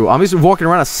absolute clue. I'm just walking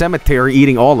around a cemetery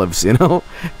eating olives, you know?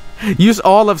 Use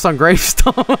olives on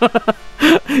gravestone.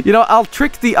 You know, I'll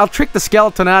trick the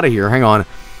skeleton out of here. Hang on.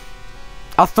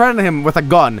 I'll threaten him with a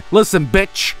gun. Listen,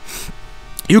 bitch.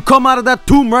 You come out of that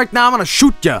tomb right now, I'm gonna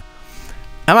shoot you.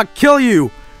 I'm gonna kill you.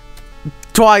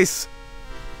 Twice.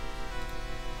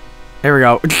 Here we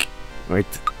go. Wait.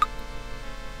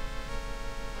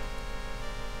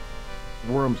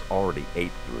 Worms already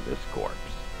ate through this corpse.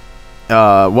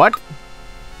 What?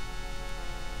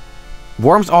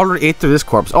 Worms already ate through this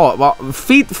corpse. Oh, well,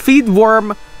 feed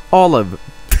worm olive.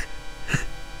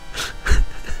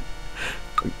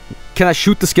 Can I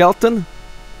shoot the skeleton?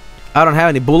 I don't have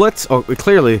any bullets. Oh,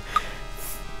 clearly.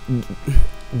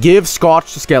 Give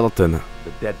scotch to skeleton.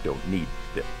 The dead don't need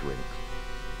stiff drinks.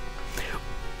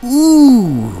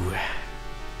 Ooh.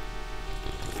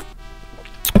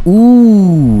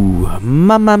 Ooh.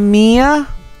 Mamma mia.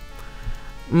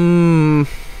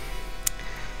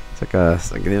 It's like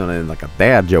a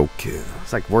dad joke.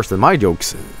 It's like worse than my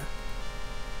jokes.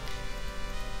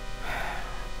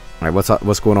 Alright,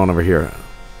 what's going on over here?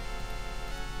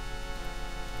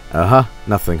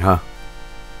 Nothing, huh?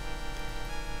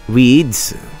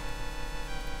 Weeds.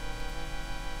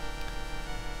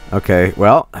 Okay,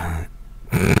 well.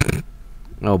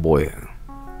 Oh boy.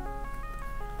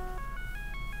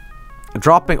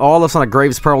 Dropping olives on a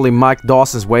grave is probably Mike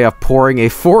Dawson's way of pouring a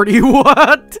 40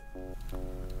 what?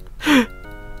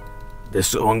 This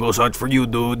song goes out for you,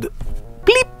 dude.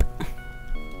 Bleep.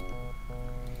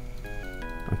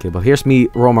 Okay, but here's me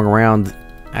roaming around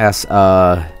as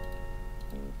Tom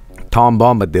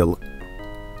Bombadil.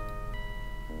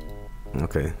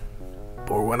 Okay.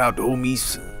 Pour one out,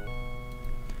 homies.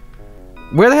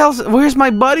 Where's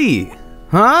my buddy?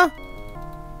 Huh?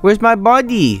 Where's my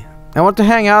buddy? I want to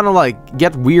hang out and like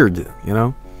get weird, you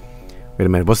know? Wait a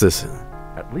minute, what's this?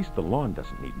 At least the lawn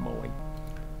doesn't need mowing.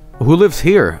 Who lives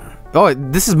here? Oh,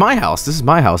 this is my house. This is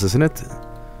my house, isn't it?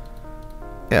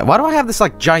 Yeah, why do I have this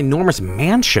like ginormous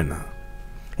mansion?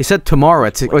 He said tomorrow.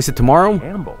 Oh, is it tomorrow?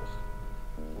 Campbell's.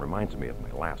 Reminds me of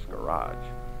my last garage.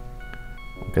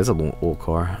 Okay, it's a little old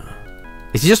car.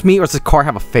 Is it just me or does this car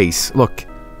have a face? Look.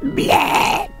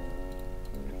 Blah.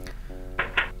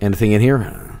 Anything in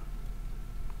here?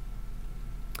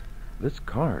 This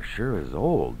car sure is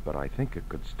old, but I think it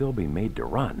could still be made to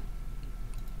run.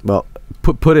 Well,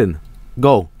 put in.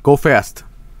 Go fast.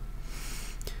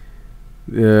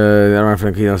 I don't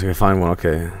think he else can find one.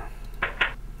 Okay.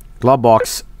 Glove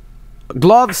box.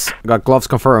 Gloves. Got gloves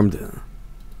confirmed.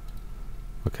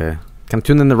 Okay. Can I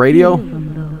tune in the radio?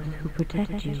 From those who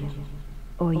protect you,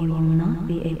 or you will not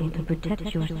be able to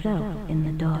protect yourself in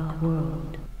the dark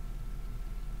world.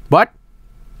 What?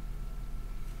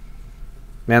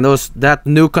 Man, that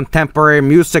new contemporary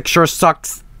music sure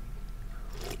sucks.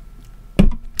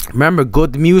 Remember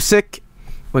good music?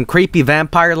 When creepy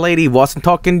vampire lady wasn't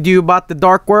talking to you about the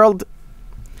dark world?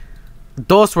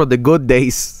 Those were the good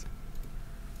days.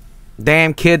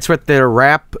 Damn kids with their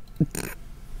rap.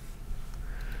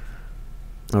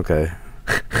 Okay.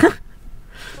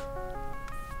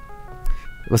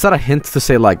 Was that a hint to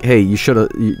say like, hey, you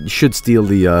should steal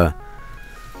the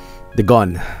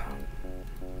gun?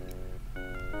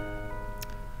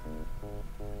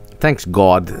 Thanks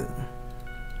God.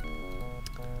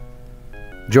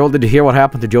 Joel, did you hear what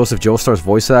happened to Joseph Joestar's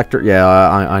voice actor? Yeah,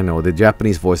 I know. The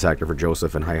Japanese voice actor for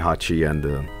Joseph and Heihachi and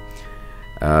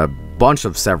a bunch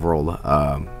of several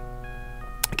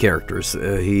characters.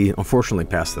 He unfortunately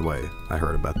passed away. I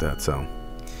heard about that, so...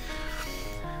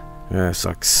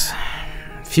 sucks.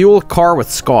 Fuel car with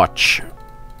scotch.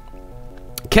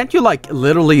 Can't you, like,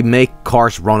 literally make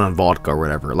cars run on vodka or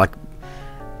whatever? Like,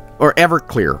 or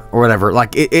Everclear or whatever.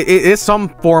 Like, it is some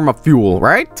form of fuel,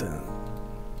 right?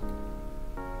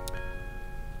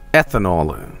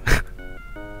 Ethanol.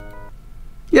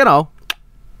 You know.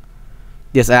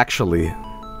 Yes, actually.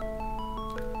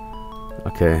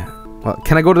 Okay. Well,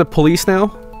 can I go to the police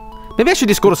now? Maybe I should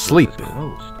just go to sleep. It's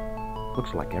closed.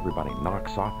 Looks like everybody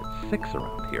knocks off at 6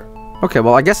 around here. Okay,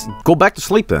 well, I guess go back to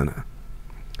sleep then.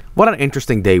 What an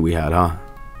interesting day we had, huh?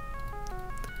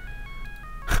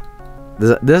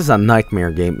 This is a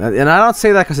nightmare game. And I don't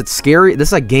say that because it's scary. This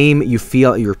is a game you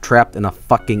feel you're trapped in a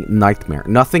fucking nightmare.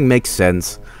 Nothing makes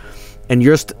sense. And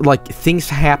you're just, like, things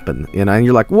happen, you know? And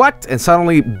you're like, what? And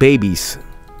suddenly, babies.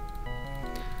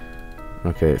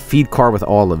 Okay, feed car with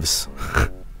olives.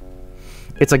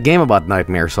 It's a game about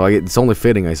nightmares, so it's only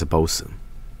fitting, I suppose.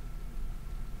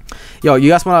 Yo, you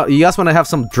guys wanna have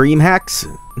some dream hacks?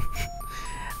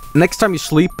 Next time you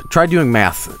sleep, try doing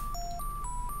math.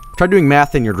 Try doing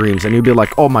math in your dreams, and you'll be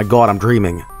like, "Oh my god, I'm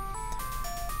dreaming."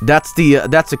 That's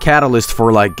the catalyst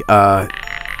for like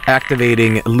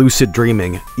activating lucid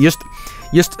dreaming.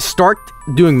 Just start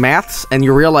doing maths, and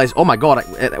you realize, "Oh my god,"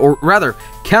 or rather,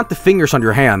 count the fingers on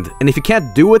your hand. And if you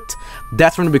can't do it,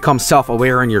 that's when you become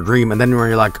self-aware in your dream, and then when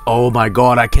you're like, "Oh my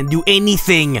god, I can do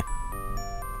anything."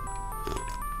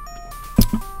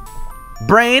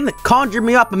 Brain, conjure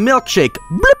me up a milkshake.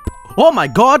 Blip! Oh my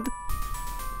god!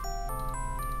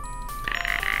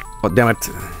 Oh, damn it.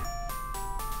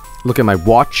 Look at my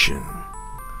watch. I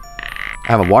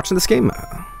have a watch in this game.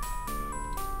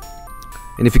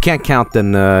 And if you can't count,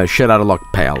 then shit out of luck,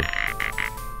 pal.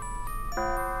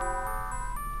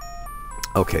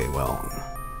 Okay, well.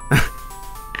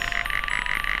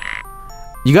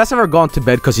 You guys ever gone to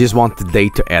bed because you just want the day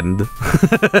to end?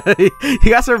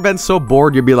 You guys ever been so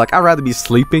bored you'd be like, I'd rather be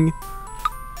sleeping?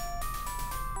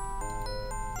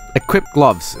 Equip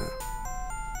gloves.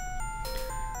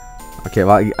 Okay,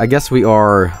 well, I guess we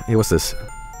are... Hey, what's this?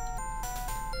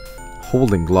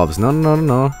 Holding gloves. No.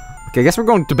 Okay, I guess we're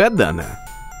going to bed then.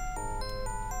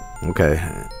 Okay.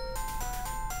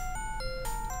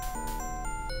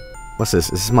 What's this?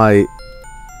 This is my...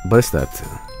 What is that?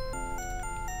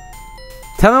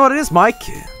 Tell me what it is, Mike.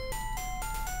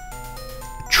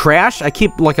 Trash? I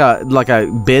keep like a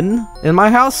bin in my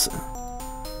house?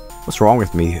 What's wrong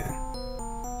with me?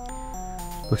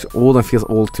 Looks old and feels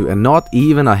old too, and not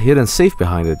even a hidden safe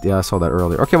behind it. Yeah, I saw that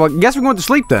earlier. Okay, well, guess we're going to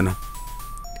sleep then.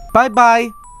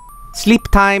 Bye-bye. Sleep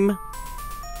time.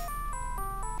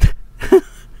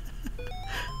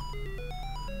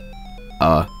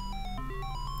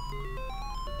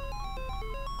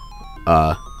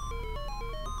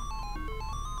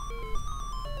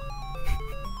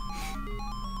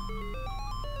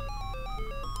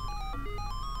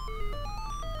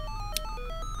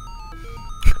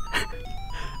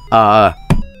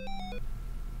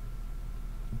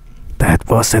 That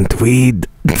wasn't weed.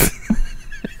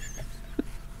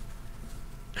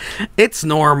 It's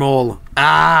normal.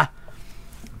 I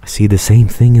see the same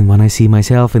thing when I see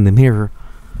myself in the mirror.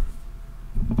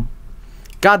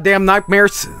 Goddamn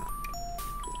nightmares.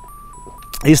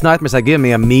 These nightmares are giving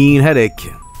me a mean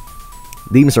headache.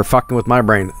 Demons are fucking with my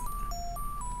brain.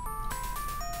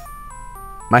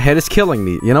 My head is killing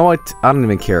me. You know what? I don't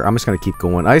even care. I'm just gonna keep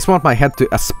going. I just want my head to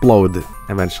explode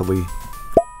eventually.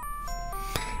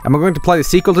 Am I going to play the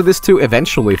sequel to this too?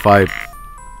 Eventually,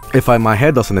 if my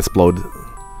head doesn't explode.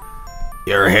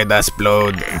 Your head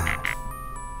explode.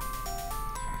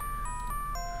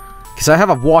 Because I have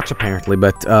a watch apparently,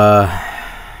 but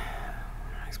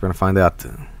he's gonna find out.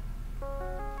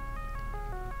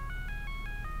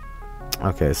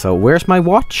 Okay, so where's my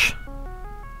watch?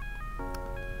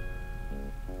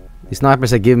 These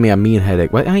nightmares are giving me a mean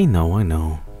headache. Wait, I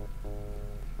know.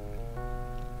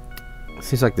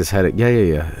 Seems like this headache.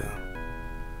 Yeah.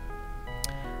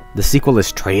 The sequel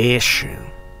is trash.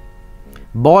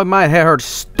 Boy, my head hurts.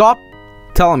 Stop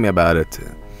telling me about it.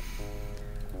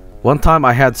 One time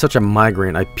I had such a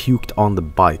migraine, I puked on the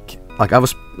bike. Like I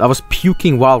was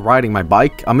puking while riding my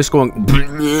bike. I'm just going.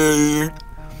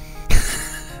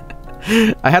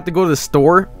 I had to go to the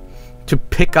store to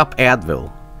pick up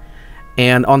Advil.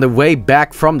 And on the way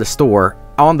back from the store,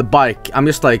 on the bike, I'm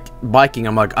just like biking.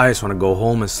 I'm like, I just want to go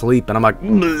home and sleep. And I'm like,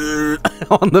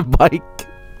 on the bike.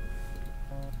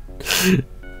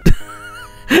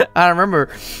 I remember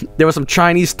there were some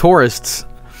Chinese tourists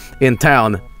in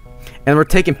town. And we're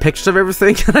taking pictures of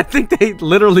everything. And I think they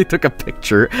literally took a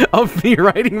picture of me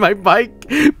riding my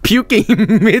bike, puking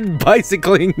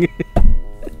mid-bicycling.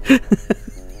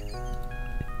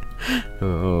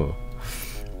 Oh.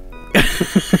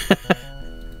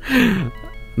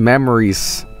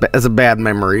 Memories. That's a bad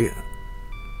memory.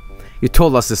 You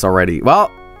told us this already.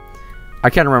 Well, I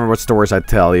can't remember what stories I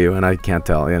tell you, and I can't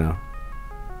tell, you know.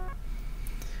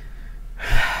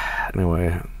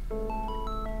 Anyway.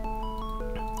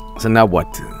 So now what?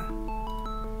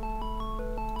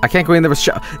 I can't go in there with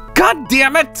God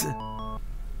damn it!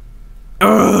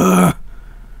 Ugh.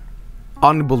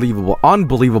 Unbelievable.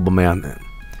 Unbelievable, man.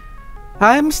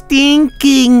 I'm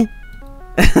stinking.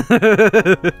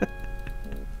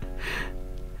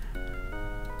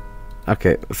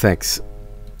 Okay, thanks.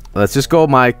 Let's just go,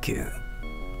 Mike.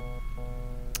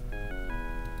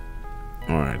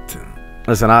 Alright.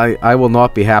 Listen, I will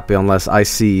not be happy unless I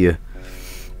see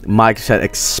Mike's head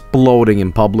exploding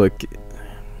in public.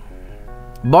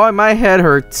 Boy, my head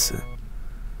hurts.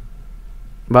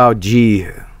 Wow, gee.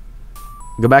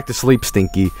 Go back to sleep,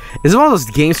 Stinky. Is it one of those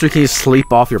games where you can just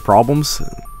sleep off your problems?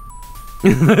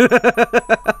 You know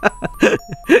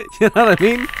what I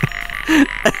mean?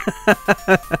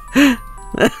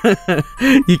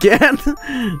 You can?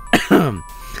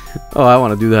 Oh, I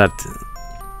want to do that.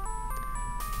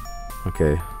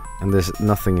 Okay, and there's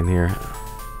nothing in here.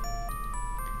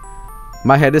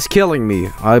 My head is killing me.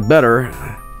 I better.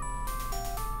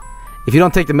 If you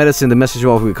don't take the medicine, the message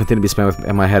will continue to be spammed with,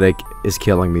 and my headache is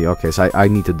killing me. Okay, so I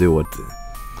need to do it.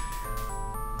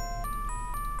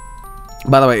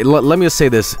 By the way, let me just say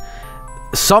this.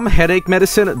 Some headache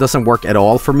medicine doesn't work at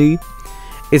all for me.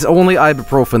 It's only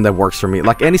ibuprofen that works for me.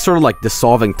 Like any sort of like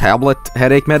dissolving tablet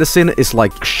headache medicine is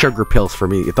like sugar pills for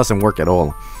me. It doesn't work at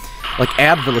all. Like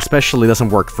Advil especially doesn't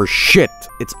work for shit.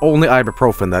 It's only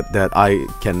ibuprofen that I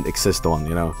can exist on,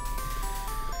 you know.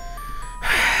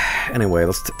 Anyway,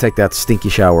 let's take that stinky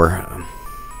shower.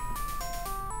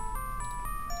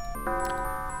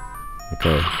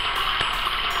 Okay.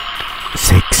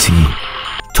 Sexy.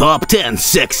 Top 10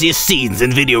 sexiest scenes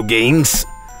in video games.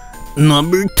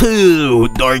 Number 2,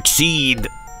 Darkseed.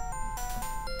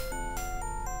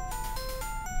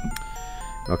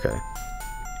 Okay.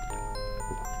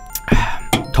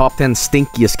 Top 10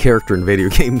 stinkiest character in video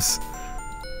games.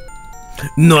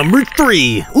 Number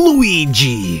 3,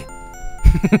 Luigi.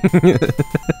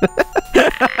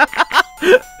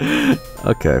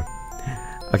 Okay.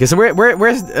 Okay, so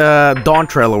where's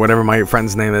Dawntrail or whatever my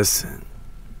friend's name is?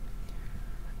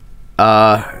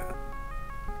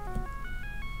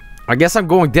 I guess I'm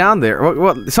going down there.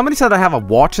 Well, somebody said I have a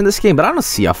watch in this game, but I don't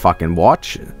see a fucking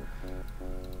watch.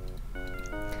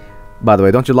 By the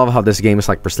way, don't you love how this game is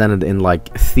like presented in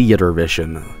like theater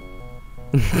vision?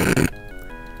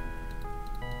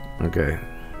 Okay.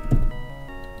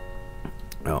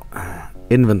 Oh,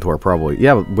 inventory probably.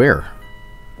 Yeah, but where?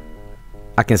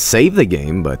 I can save the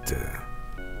game, but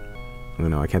you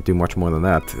know, I can't do much more than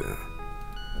that.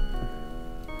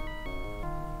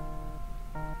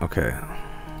 Okay.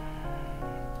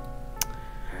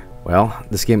 Well,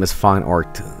 this game is fine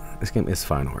art. This game is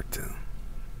fine art.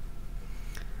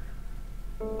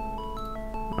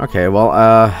 Okay, well,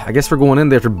 I guess we're going in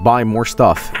there to buy more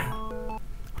stuff.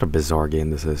 What a bizarre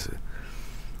game this is.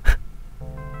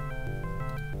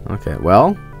 Okay,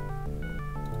 well.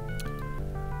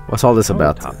 What's all this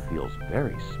about? Top feels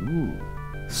very smooth.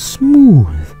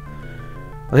 Smooth.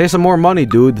 Well, here's some more money,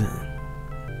 dude.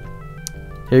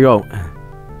 Here you go.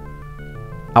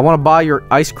 I want to buy your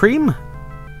ice cream.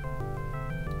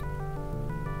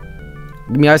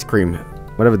 Give me ice cream.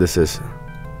 Whatever this is.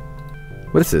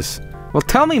 What is this? Well,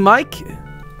 tell me, Mike.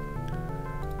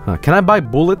 Can I buy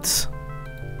bullets?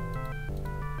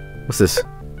 What's this?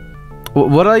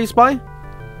 What did I just buy?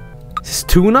 Is this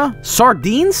tuna?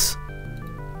 Sardines?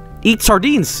 Eat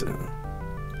sardines.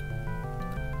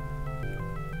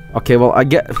 Okay, well, I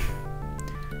get...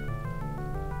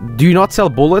 Do you not sell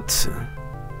bullets?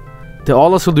 The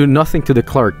olives will do nothing to the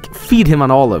clerk. Feed him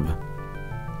an olive.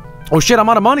 Oh shit, I'm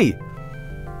out of money.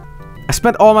 I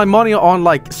spent all my money on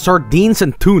like sardines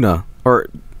and tuna. Or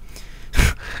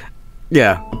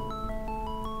yeah.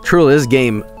 Truly, this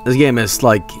game is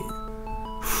like,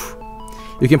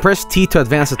 you can press T to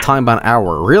advance the time by an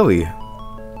hour. Really?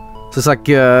 So it's like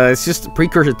it's just a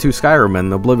precursor to Skyrim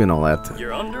and Oblivion, all that.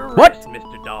 You're under arrest, What?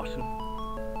 Mr. Dawson.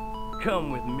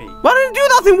 Come with me. Why didn't you do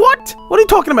nothing? What? What are you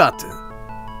talking about?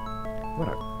 What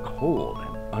a cold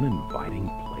and uninviting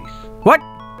place. What?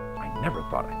 I never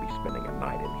thought I'd be spending a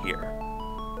night in here.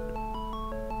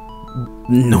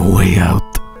 No way out.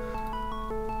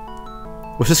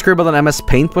 Was this scribbled on MS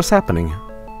Paint? What's happening?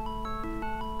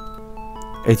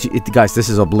 Guys, this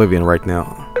is Oblivion right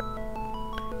now.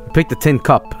 Pick the tin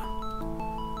cup.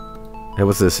 Hey,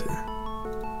 what's this?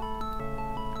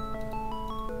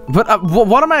 But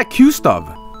what am I accused of?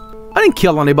 I didn't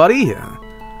kill anybody.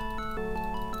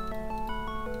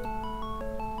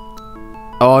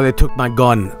 Oh, they took my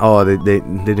gun. Oh, they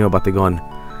knew about the gun.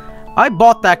 I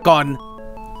bought that gun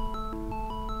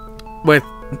with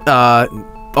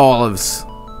olives.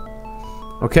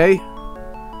 Okay.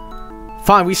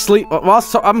 Fine, we sleep. Well,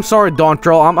 I'm sorry,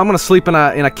 Dontrell. I'm gonna sleep in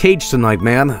a cage tonight,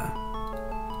 man.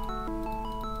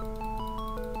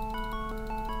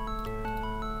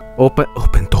 Open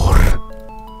door.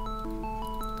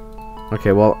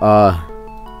 Okay, well,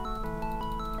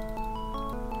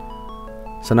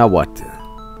 so now what?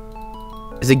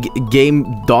 Is the game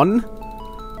done?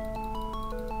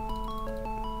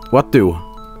 What do?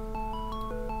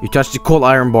 You touch the cold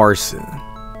iron bars.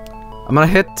 I'm gonna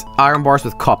hit iron bars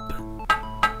with cup.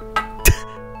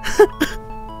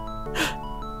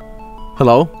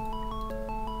 Hello?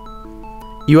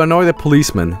 You annoy the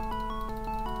policeman.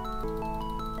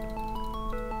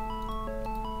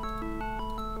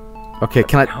 Okay,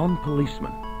 can I... Town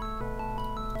policeman.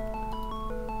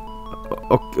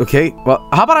 Okay, well,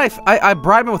 how about I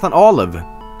bribe him with an olive?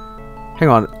 Hang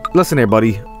on, listen here,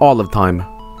 buddy. Olive time.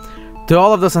 The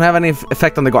olive doesn't have any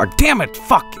effect on the guard. Damn it,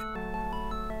 fuck!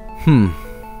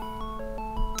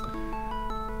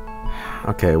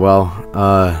 Okay, well,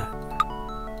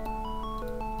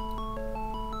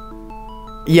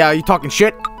 yeah, are you talking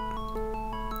shit?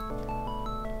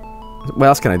 What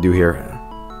else can I do here?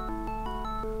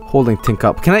 Holding tin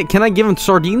cup. Can I give him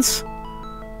sardines?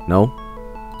 No.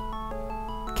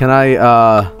 Can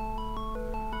I,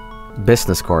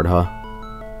 business card, huh?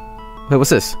 Wait, what's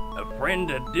this? A friend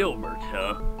of Dilbert's,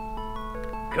 huh?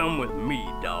 Come with me,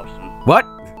 Dawson. What?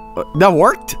 That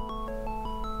worked?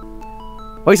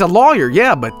 Oh, he's a lawyer,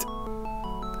 yeah, but...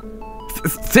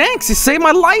 Thanks, he saved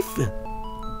my life!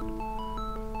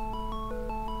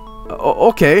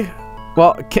 Okay.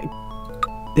 Well,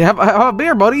 have a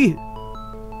beer, buddy.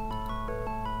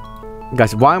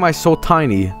 Guys, why am I so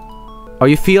tiny? Are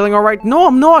you feeling alright? No,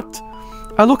 I'm not!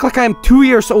 I look like I'm 2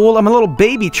 years old. I'm a little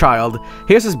baby child.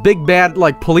 Here's this big bad,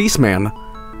 like, policeman.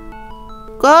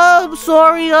 I'm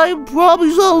sorry, I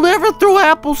promise I'll never throw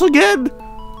apples again.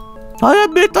 I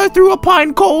admit I threw a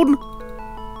pine cone.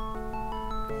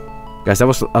 Guys, that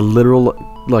was a literal,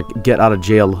 like, get out of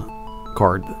jail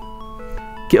card.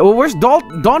 Well, where's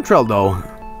Dontrell, though?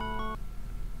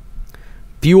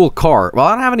 Fuel car. Well,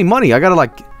 I don't have any money. I gotta,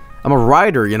 like... I'm a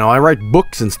writer, you know. I write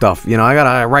books and stuff, you know.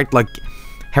 I write like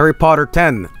Harry Potter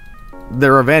 10,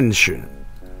 The Revenge.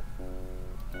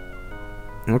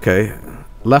 Okay.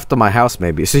 Left of my house,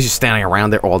 maybe. So she's standing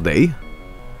around there all day?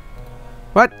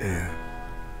 What?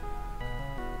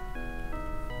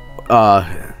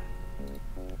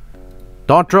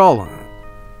 Don't troll.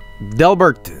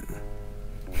 Delbert.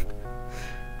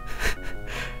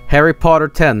 Harry Potter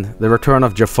 10, The Return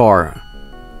of Jafar.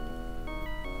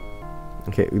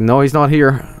 Okay, no, he's not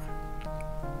here.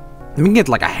 We can get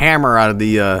like a hammer out of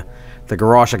the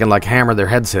garage. I can like hammer their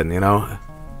heads in, you know.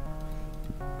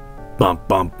 Bump,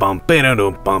 bump, bump,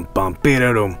 bidadum, bump, bump,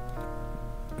 bidadum.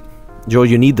 Joe,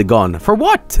 you need the gun. For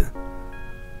what?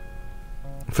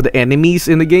 For the enemies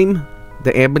in the game?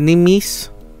 The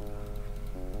enemies?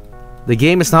 The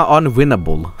game is not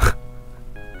unwinnable.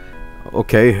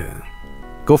 Okay.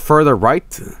 Go further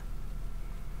right.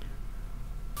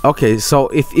 Okay, so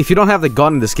if you don't have the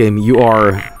gun in this game, you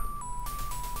are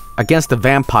against the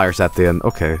vampires at the end.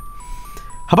 Okay.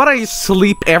 How about I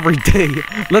sleep every day?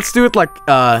 Let's do it like,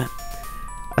 I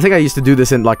think I used to do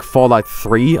this in like Fallout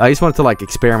 3. I just wanted to like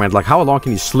experiment. Like, how long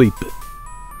can you sleep?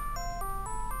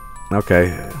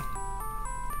 Okay.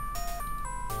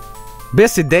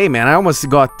 Busy day, man. I almost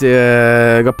got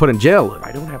put in jail.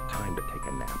 I don't have time to take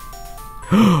a nap.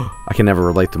 I can never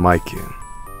relate to Mike.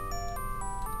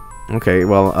 Okay,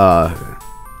 well,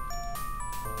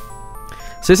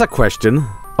 so here's a question.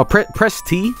 Oh, press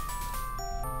T.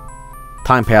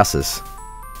 Time passes.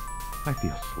 I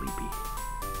feel sleepy.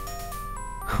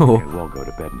 Oh. Okay, we'll go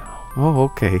to bed now. Oh,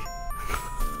 okay.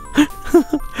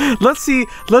 Let's see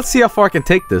how far I can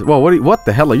take this. Well, what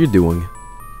the hell are you doing?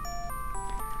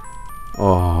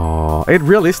 Oh, it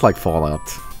really is like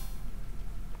Fallout.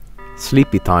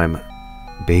 Sleepy time,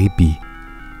 baby.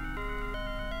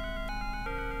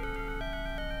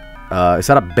 Is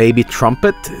that a baby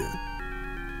trumpet?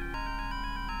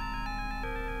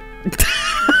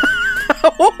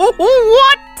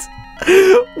 What?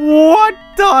 What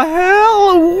the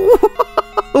hell?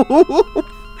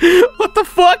 What the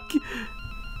fuck?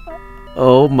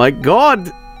 Oh my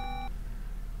god.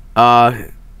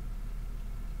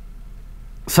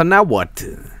 So now what?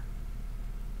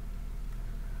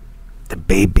 The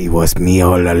baby was me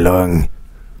all along.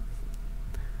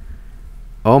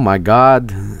 Oh my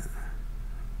god.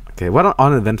 Okay, what an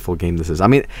uneventful game this is. I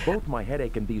mean, both my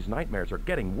headache and these nightmares are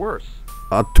getting worse.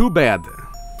 Too bad.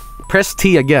 Press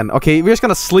T again. Okay, we're just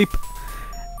gonna sleep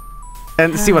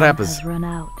and see what happens. Has run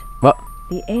out. What?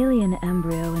 The alien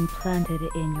embryo implanted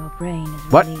in your brain is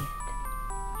What? released.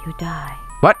 You die.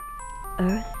 What?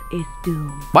 Earth is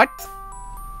doomed. What?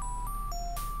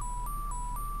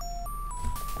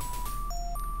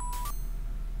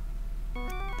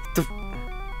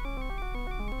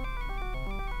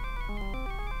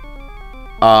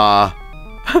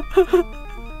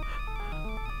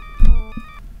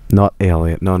 Not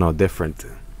alien. No, different.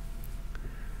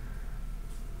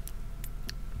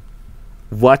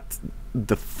 What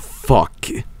the fuck?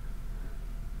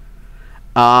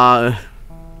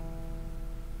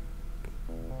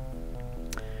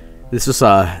 This is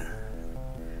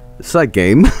a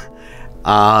game.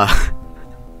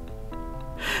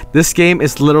 This game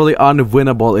is literally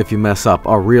unwinnable if you mess up.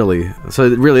 Oh, really? So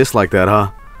it really is like that,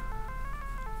 huh?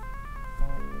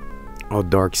 Oh,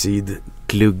 Darkseed.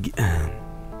 Glug.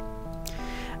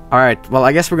 Alright, well,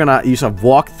 I guess we're gonna use a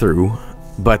walkthrough,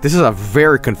 but this is a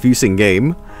very confusing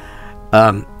game.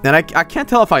 And I can't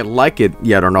tell if I like it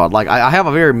yet or not. Like, I have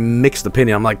a very mixed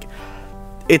opinion. I'm like,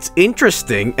 it's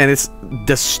interesting, and it's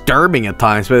disturbing at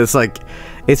times, but it's like,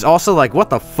 it's also like, what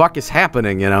the fuck is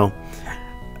happening, you know?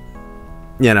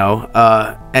 You know,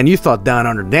 and you thought Down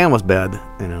Under Dam was bad,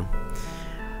 you know.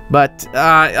 But,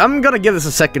 I'm gonna give this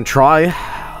a second try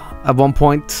at one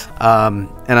point, and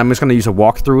I'm just gonna use a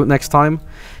walkthrough next time.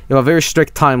 You have a very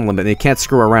strict time limit, and you can't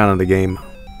screw around in the game.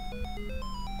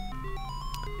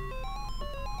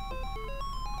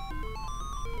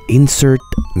 Insert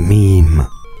meme.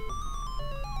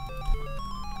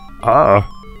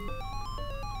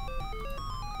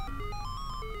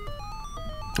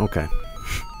 Okay.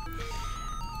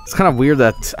 It's kind of weird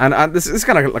that, and this is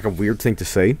kind of like a weird thing to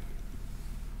say,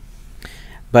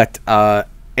 but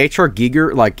H.R.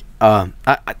 Giger, like,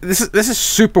 this is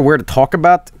super weird to talk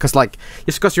about, because like,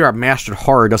 just because you're a master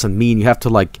horror doesn't mean you have to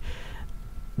like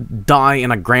die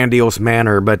in a grandiose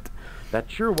manner. But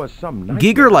that sure was some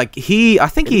nightmare. Giger, like, I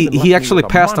think he actually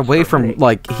passed away from,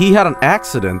 like, he had an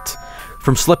accident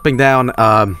from slipping down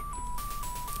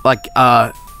like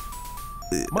a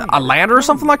ladder or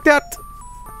something like that.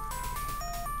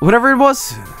 Whatever it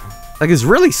was. Like, it's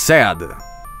really sad.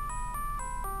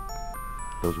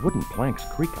 Those wooden planks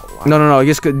creak a lot. No.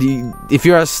 If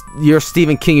you're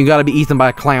Stephen King, you gotta be eaten by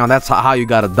a clown. That's how you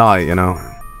gotta die, you know.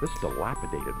 This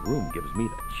dilapidated room gives me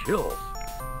the chills.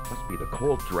 Must be the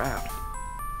cold draft.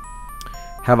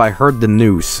 Have I heard the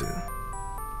news?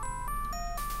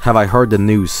 Have I heard the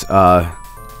news? I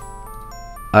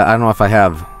don't know if I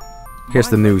have. Here's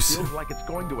the news. Feels like it's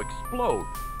going to explode.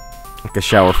 Okay,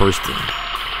 shower first.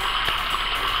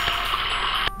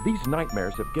 These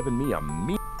nightmares have given me a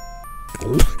meme.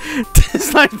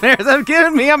 These nightmares have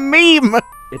given me a meme.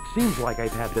 It seems like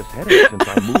I've had this headache since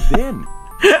I moved in.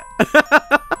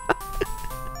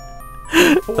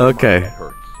 Okay. My head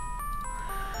hurts.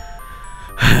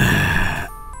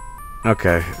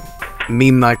 Okay.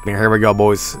 Meme nightmare. Here we go,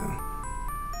 boys.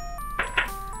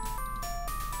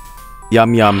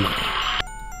 Yum yum.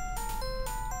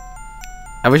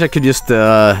 I wish I could just meet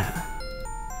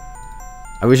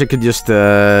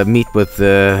with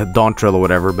Dawntrill or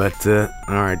whatever, but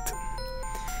alright.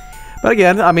 But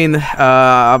again, I mean,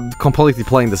 I'm completely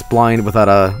playing this blind without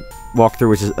a walkthrough,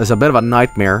 which is a bit of a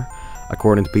nightmare,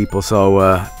 according to people, so,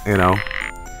 you know.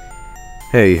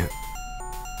 Hey.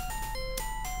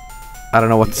 I don't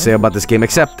know what to say about this game,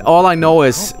 except all I know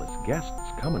is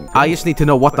I just need to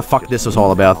know what the fuck this was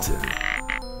all about.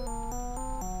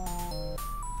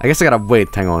 I guess I gotta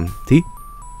wait, hang on. T?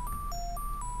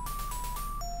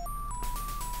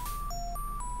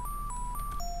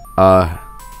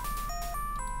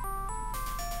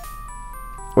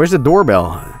 Where's the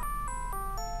doorbell?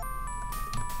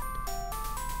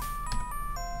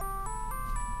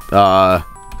 Do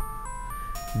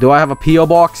I have a P.O.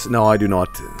 box? No, I do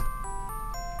not.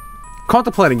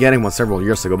 Contemplating getting one several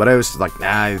years ago, but I was just like,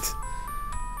 nah, it's...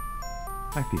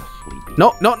 I feel sleepy.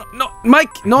 No,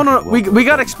 Mike! No, we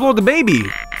gotta explore the baby!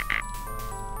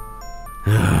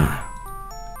 But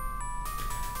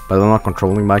I'm not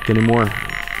controlling Mike anymore.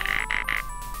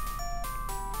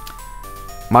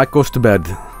 Mike goes to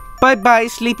bed. Bye-bye,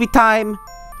 sleepy time!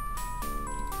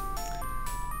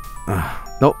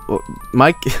 No,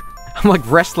 Mike... I'm like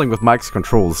wrestling with Mike's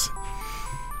controls.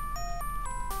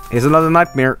 Here's another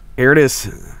nightmare. Here it is.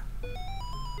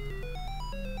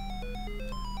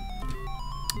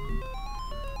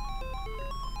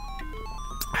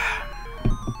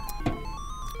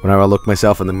 Whenever I look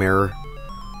myself in the mirror,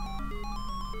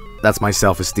 that's my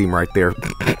self-esteem right there.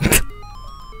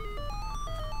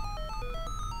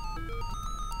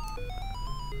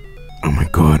 Oh my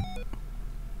god.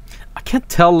 I can't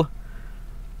tell.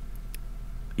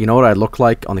 You know what I look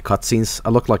like on the cutscenes? I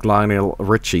look like Lionel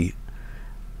Richie.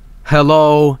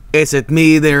 Hello, is it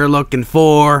me they're looking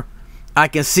for? I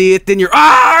can see it in your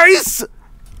eyes!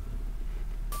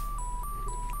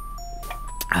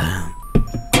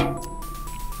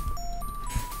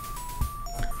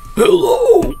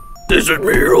 Hello, is it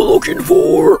me you're looking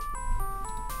for?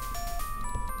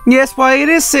 Yes, why it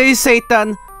is, say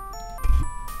Satan.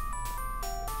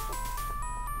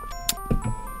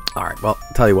 Alright, well,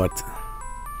 tell you what.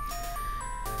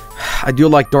 I do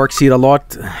like Darkseed a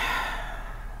lot.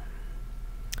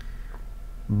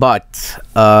 But,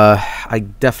 I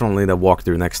definitely need a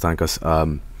walkthrough next time, because,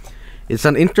 it's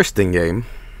an interesting game.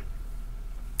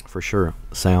 For sure.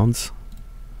 Sounds.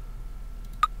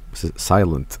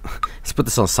 Silent. Let's put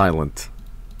this on silent.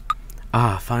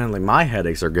 Ah, finally, my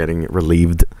headaches are getting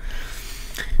relieved.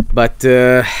 But,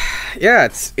 yeah,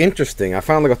 it's interesting. I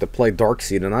finally got to play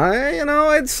Darkseed, and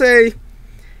I'd say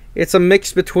it's a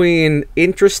mix between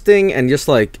interesting and just,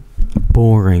 like,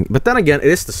 boring. But then again, it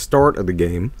is the start of the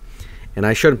game, and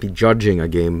I shouldn't be judging a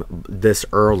game this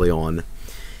early on.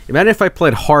 Imagine if I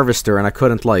played Harvester and I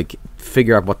couldn't, like,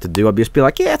 figure out what to do. I'd just be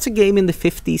like, yeah, it's a game in the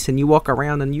 50s, and you walk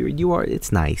around and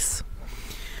it's nice.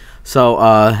 So,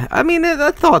 I mean,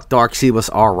 I thought Darkseed was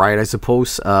alright, I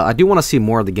suppose. I do want to see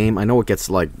more of the game. I know it gets,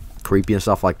 like, creepy and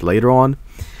stuff, like, later on.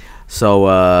 So,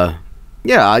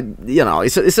 yeah, you know,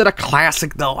 is it a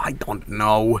classic, though? I don't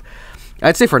know.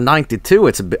 I'd say for 92,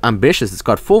 it's a bit ambitious. It's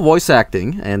got full voice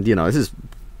acting, and, you know, this is...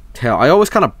 I always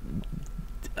kind of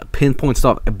pinpoint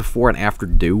stuff before and after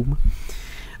Doom.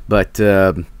 But,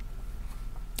 you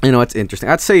know, it's interesting.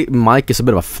 I'd say Mike is a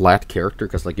bit of a flat character,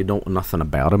 because, like, you don't know nothing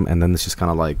about him, and then it's just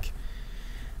kind of like,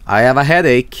 I have a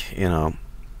headache, you know.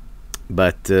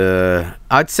 But,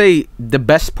 I'd say the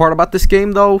best part about this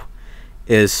game, though,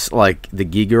 is, like, the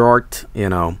Giger art, you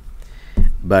know.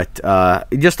 But,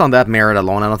 just on that merit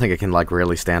alone, I don't think it can, like,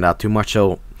 really stand out too much,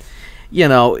 so, you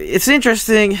know, it's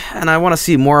interesting, and I want to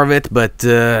see more of it, but,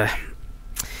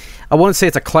 I wouldn't say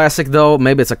it's a classic, though.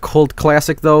 Maybe it's a cult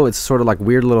classic, though. It's sort of like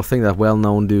weird little thing that's well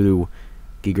known due to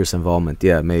Giger's involvement.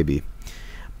 Yeah, maybe.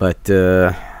 But,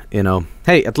 you know,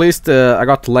 hey, at least I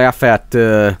got to laugh at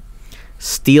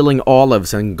stealing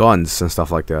olives and guns and stuff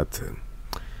like that.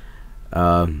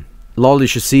 Lol, you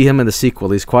should see him in the sequel.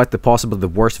 He's quite possibly the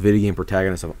worst video game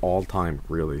protagonist of all time.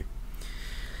 Really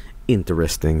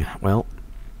interesting. Well,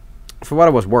 for what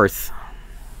it was worth,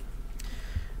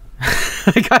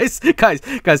 guys,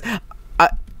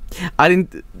 I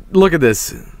didn't look at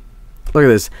this. Look at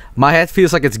this. My head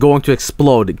feels like it's going to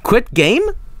explode. Quit game?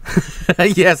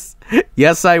 Yes,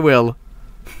 yes, I will.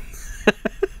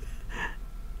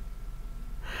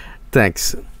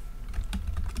 Thanks.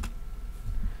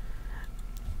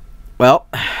 Well,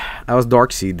 that was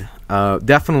Darkseed.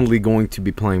 Definitely going to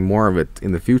be playing more of it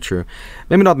in the future.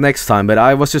 Maybe not next time, but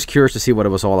I was just curious to see what it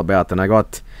was all about, and I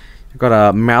got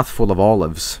a mouthful of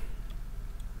olives,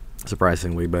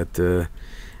 surprisingly. But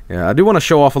yeah, I do want to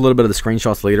show off a little bit of the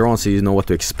screenshots later on, so you know what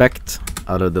to expect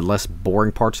out of the less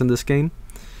boring parts in this game.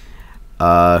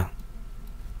 Hang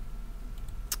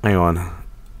on.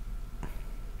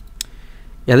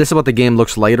 Yeah, this is what the game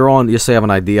looks later on, just so you have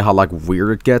an idea how like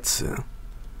weird it gets.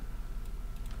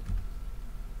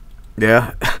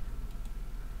 Yeah.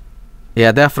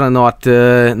 Yeah, definitely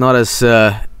not as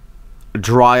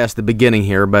dry as the beginning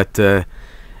here, but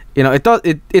you know,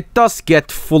 it does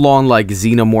get full on like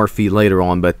xenomorphy later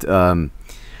on, but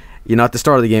you know, at the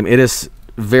start of the game it is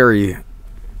very,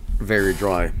 very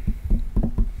dry.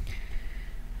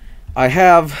 I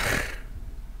have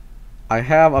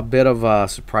a bit of a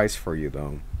surprise for you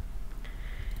though,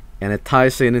 and it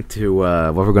ties into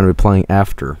what we're going to be playing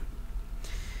after.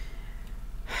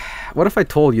 What if I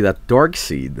told you that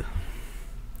Darkseed...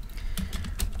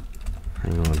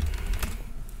 Hang on. I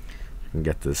can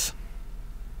get this.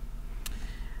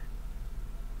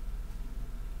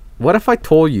 What if I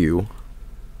told you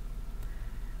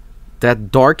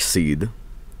that Darkseed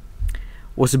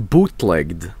was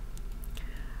bootlegged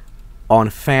on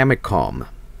Famicom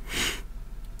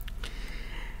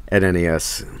at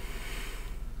NES?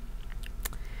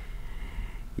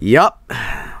 Yup.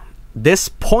 This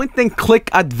point-and-click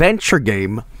adventure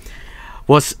game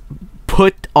was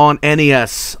put on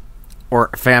NES or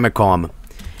Famicom,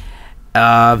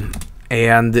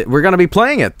 and we're gonna be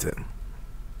playing it.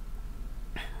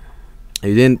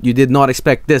 You did not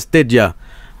expect this, did ya?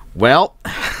 Well,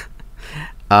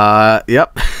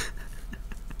 yep.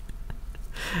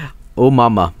 Oh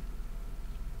mama.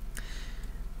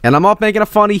 And I'm not making a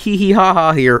funny hee hee ha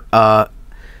ha here.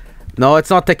 No, it's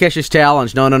not Takeshi's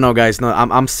Challenge. No, guys. No,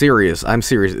 I'm serious. I'm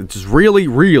serious. It's really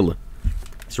real.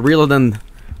 It's realer than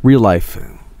real life.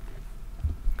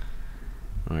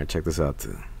 Alright, check this out.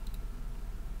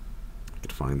 I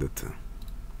could find it.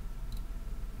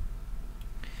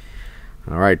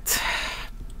 Alright.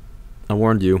 I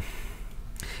warned you.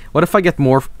 What if I get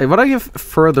more... What if I get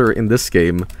further in this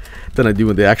game than I do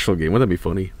in the actual game? Wouldn't that be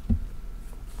funny?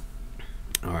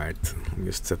 Alright. Let me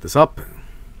just set this up.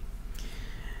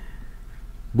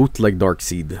 Bootleg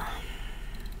Darkseed.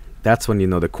 That's when you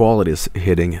know the quality is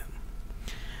hitting.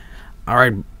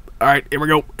 Alright, here we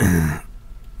go.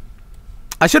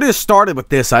 I should have just started with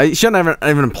this. I shouldn't have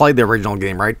even played the original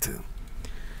game, right?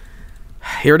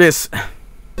 Here it is.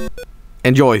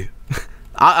 Enjoy.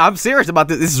 I'm serious about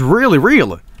this. This is really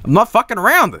real. I'm not fucking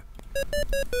around.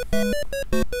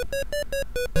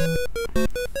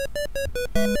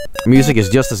 Music is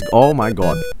just as... Oh my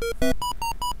god.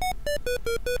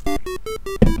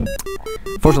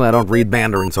 Fortunately, I don't read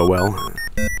Mandarin so well.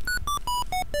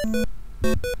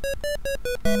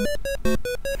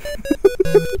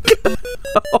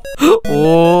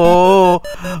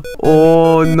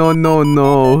 Oh,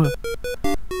 no.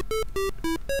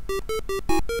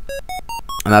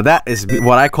 Now that is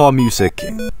what I call music.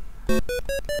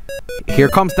 Here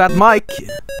comes that mic.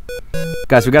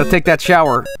 Guys, we gotta take that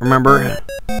shower, remember?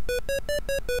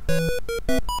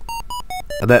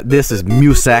 This is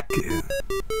music.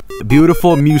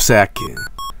 Beautiful music.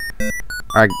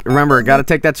 Alright, remember, gotta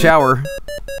take that shower.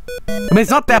 I mean,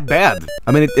 it's not that bad.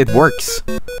 I mean, it works.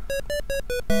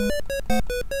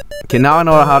 Okay, now I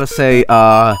know how to say,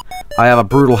 I have a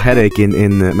brutal headache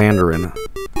in Mandarin.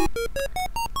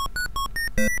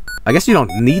 I guess you don't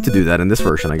need to do that in this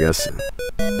version, I guess.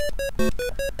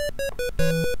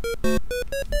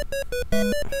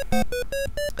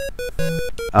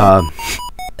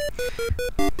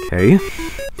 Okay.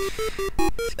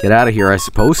 Let's get out of here, I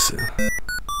suppose.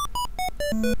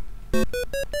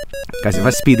 Guys, if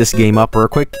I speed this game up real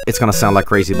quick, it's gonna sound like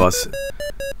Crazy Bus.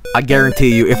 I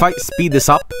guarantee you, if I speed this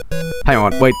up... Hang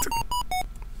on, wait.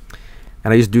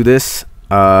 And I just do this.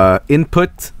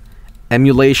 Input,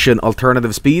 emulation,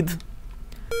 alternative speed.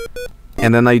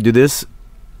 And then I do this.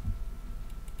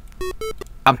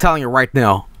 I'm telling you right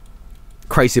now.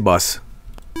 Crazy Bus.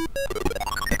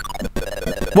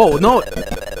 Whoa, no.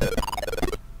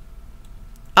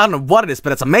 I don't know what it is,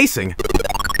 but it's amazing.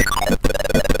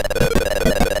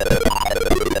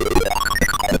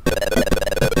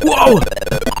 Whoa!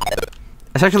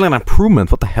 It's actually an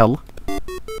improvement. What the hell?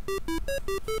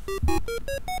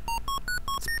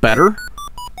 It's better.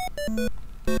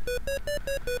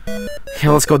 Okay,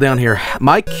 let's go down here.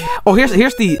 Mike. Oh,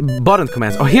 here's the button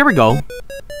commands. Oh, here we go.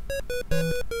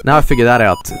 Now I figured that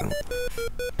out.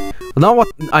 Well, now what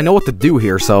I know what to do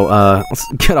here, so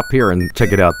let's get up here and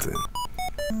check it out.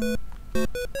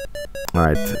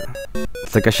 Alright.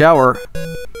 Let's take a shower.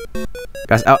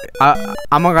 Guys,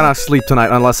 I'm not gonna sleep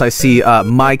tonight unless I see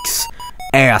Mike's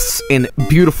ass in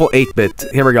beautiful 8-bit.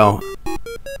 Here we go.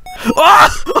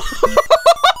 Ah!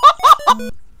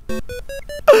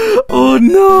 Oh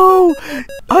no!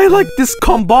 I like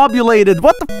discombobulated.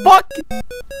 What the fuck?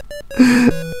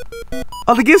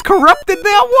 Oh, the game's corrupted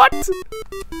now? What?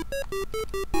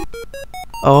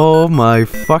 Oh my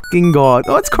fucking god.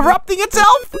 Oh, it's corrupting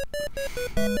itself!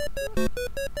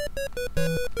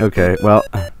 Okay, well.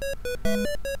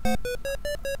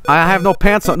 I have no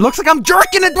pants on. Looks like I'm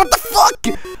jerking it! What the fuck?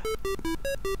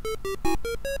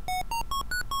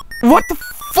 What the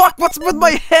fuck? What's with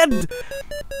my head?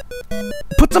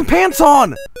 Put some pants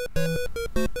on!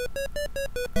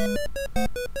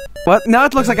 What? Now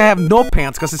it looks like I have no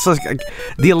pants because it's like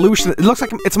the illusion. It looks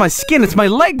like it's my skin. It's my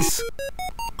legs.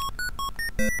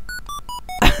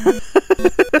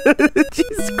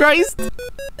 Jesus Christ.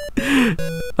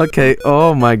 Okay.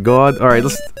 Oh my God. All right.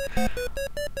 Let's.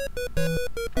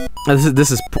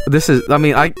 This is. I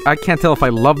mean, I can't tell if I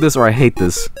love this or I hate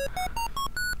this.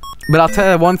 But I'll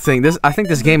tell you one thing. I think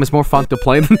this game is more fun to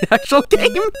play than the actual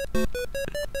game.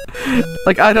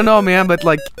 Like, I don't know, man, but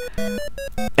like,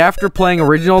 after playing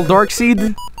original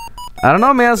Darkseed, I don't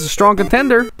know, man, it's a strong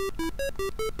contender.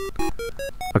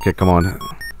 Okay, come on.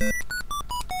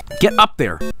 Get up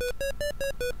there.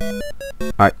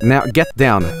 Alright, now get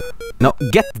down. No,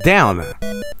 get down.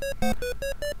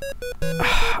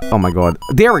 Oh my god.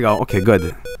 There we go. Okay,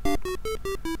 good.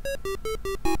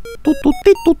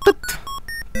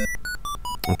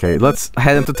 Okay, let's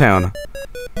head into town.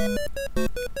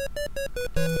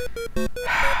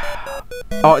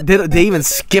 Oh, they even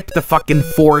skip the fucking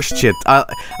forest shit. I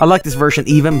like this version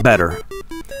even better.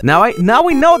 Now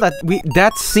we know that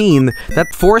that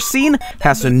forest scene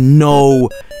has no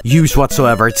use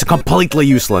whatsoever. It's completely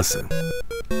useless.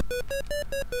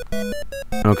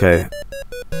 Okay.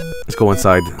 Let's go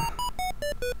inside.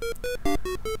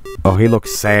 Oh, he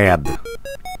looks sad.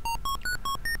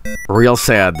 Real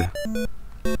sad.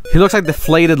 He looks like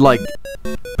deflated, like,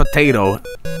 potato.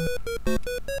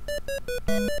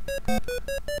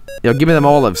 Yo, give me them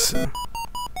olives.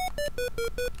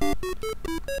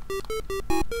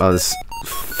 Oh, this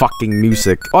fucking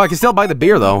music. Oh, I can still buy the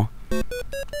beer, though.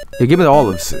 Yo, give me the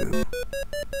olives.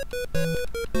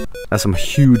 That's some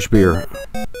huge beer.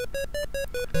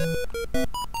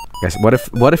 Guys,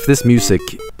 what if this music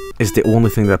is the only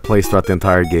thing that plays throughout the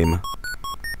entire game?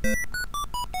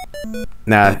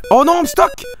 Nah. Oh no, I'm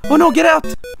stuck! Oh no, get out!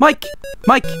 Mike!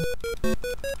 Mike!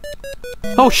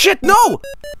 Oh shit, no!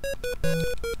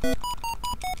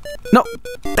 No!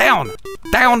 Down!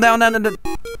 Down, down, down, down, down.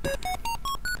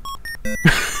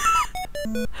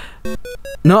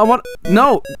 No, I want...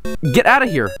 No! Get out of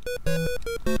here!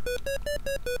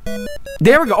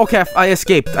 There we go! Okay, I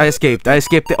escaped. I escaped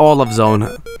the olive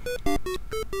zone.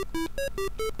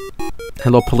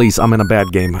 Hello, police. I'm in a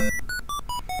bad game.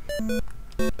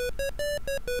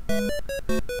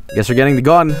 Guess we're getting the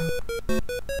gun.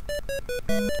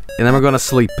 And then we're gonna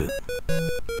sleep.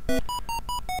 I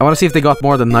wanna see if they got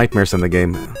more than nightmares in the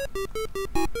game.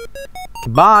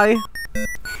 Bye!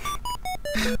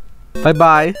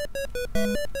 Bye-bye.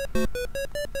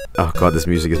 Oh god, this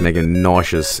music is making me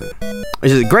nauseous.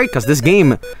 Which is great, because this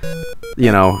game,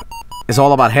 you know, is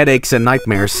all about headaches and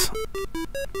nightmares.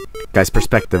 Guys,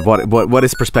 perspective. What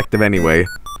is perspective anyway?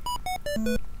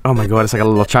 Oh my god, it's like a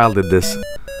little child did this.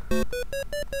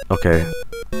 Okay.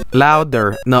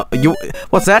 Louder. No, you...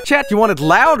 What's that, chat? You want it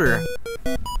louder?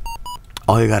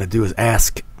 All you gotta do is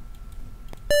ask.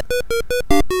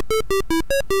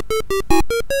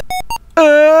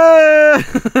 There,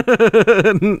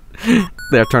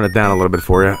 turn it down a little bit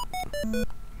for you.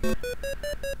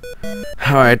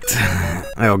 Alright.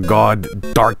 Oh god.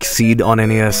 Darkseed on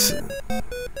NES.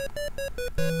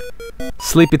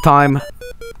 Sleepy time.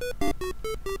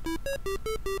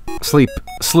 Sleep.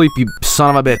 Sleep, you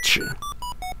son of a bitch.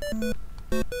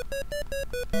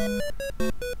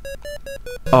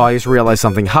 Oh, I just realized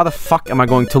something. How the fuck am I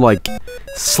going to, like,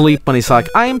 sleep when he's like,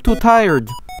 I am too tired?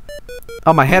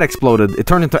 Oh, my head exploded. It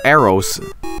turned into arrows.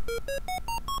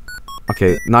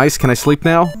 Okay, nice. Can I sleep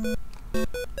now?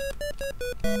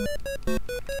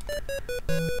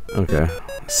 Okay.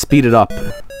 Speed it up.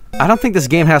 I don't think this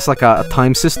game has like a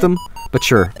time system, but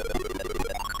sure.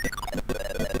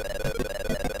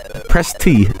 Press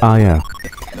T. Ah, yeah.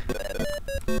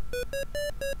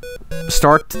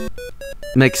 Start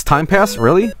makes time pass?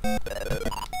 Really?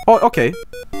 Oh, okay.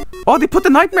 Oh, they put the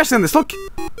nightmares in this, look!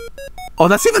 Oh,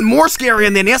 that's even more scary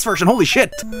in the NES version, holy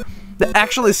shit! That's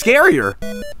actually scarier!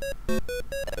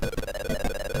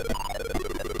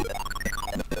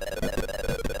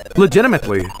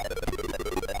 Legitimately.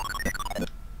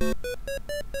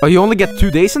 Oh, you only get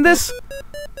 2 days in this?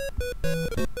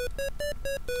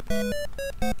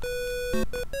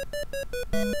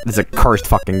 This is a cursed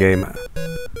fucking game.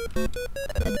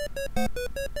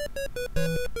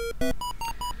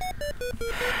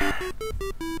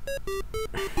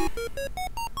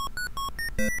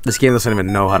 This game doesn't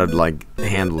even know how to, like,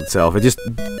 handle itself. It just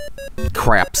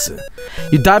craps.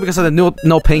 You die because of the no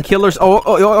painkillers?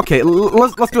 Oh, okay.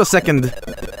 Let's do a second.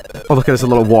 Oh, look at this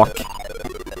little walk.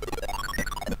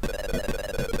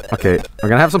 Okay, we're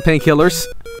gonna have some painkillers.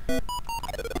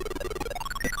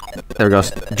 There we go.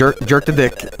 Jerk the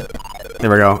dick. There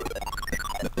we go.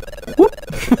 Whoop.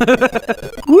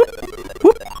 Whoop.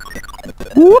 Whoop.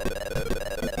 Whoop.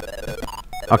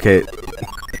 Okay.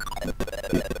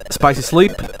 Spicy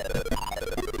sleep.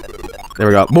 There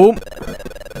we go. Boom.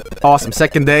 Awesome.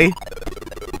 Second day.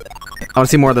 I want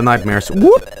to see more of the nightmares.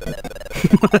 Whoop.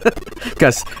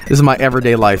 Guys, this is my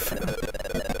everyday life.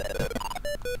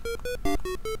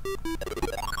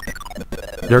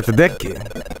 Jerk the dick.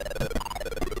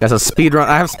 That's a speedrun.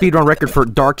 I have a speedrun record for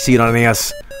Darkseed on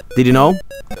NES. Did you know?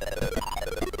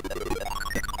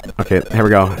 Okay, here we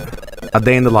go. A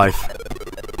day in the life.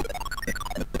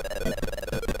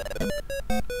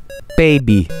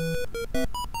 Baby.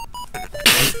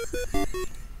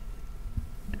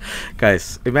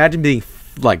 Guys, imagine being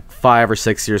like 5 or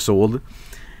 6 years old.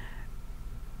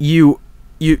 You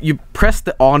press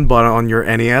the on button on your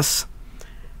NES.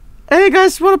 Hey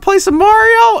guys, want to play some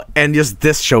Mario? And just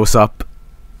this shows up.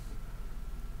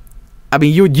 I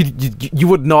mean, you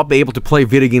would not be able to play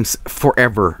video games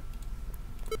forever.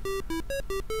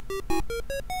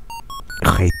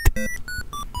 Right.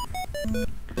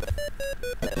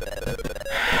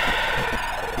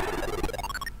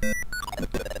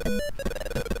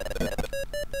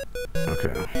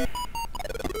 Okay.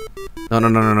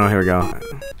 No, here we go.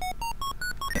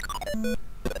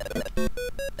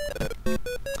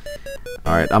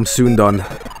 Alright, I'm soon done.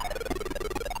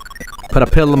 Put a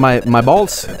pill in my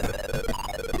balls.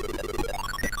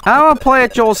 I don't want to play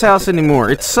at Joel's house anymore.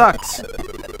 It sucks.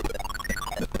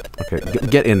 Okay,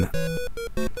 get in.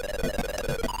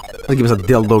 Let's give us a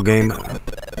dildo game.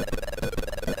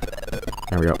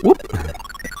 There we go. Whoop.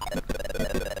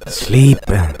 Sleep.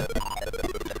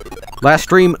 Last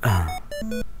stream.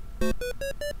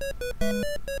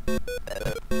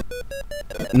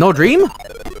 No dream?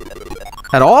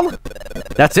 At all?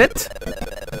 That's it?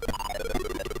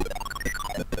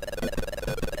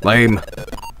 Lame.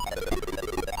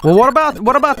 Well, what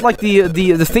about like the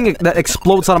thing that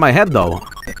explodes out of my head though?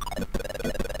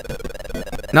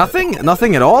 Nothing?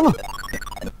 Nothing at all?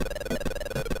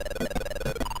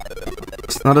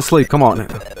 It's not asleep, come on.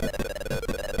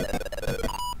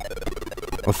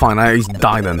 Well, fine, he's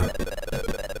dying then.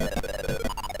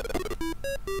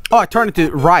 Oh, I turned it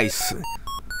to rice.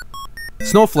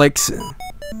 Snowflakes.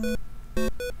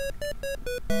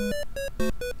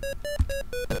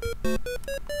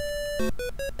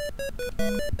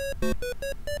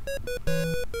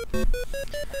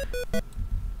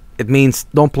 It means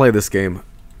don't play this game.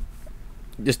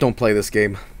 Just don't play this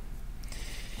game.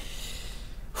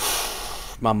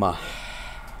 Mamma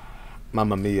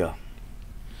mia.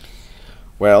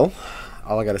 Well,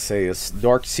 all I gotta say is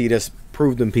Darkseed has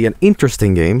proved to be an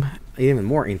interesting game. An even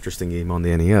more interesting game on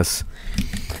the NES.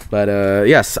 But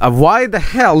yes, why the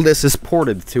hell this is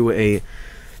ported to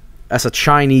as a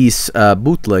Chinese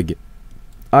bootleg,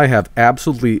 I have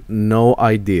absolutely no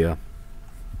idea.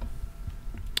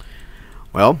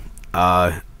 Well,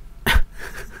 I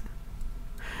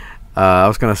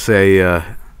was gonna say,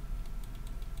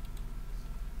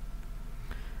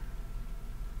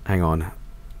 hang on,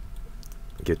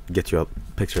 get you a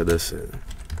picture of this.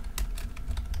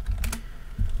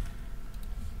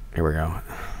 Here we go.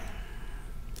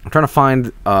 I'm trying to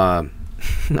find, I'm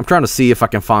trying to see if I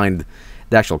can find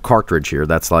the actual cartridge here.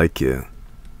 That's like,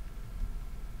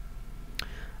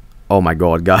 oh my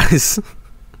god, guys.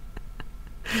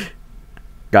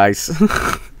 Guys.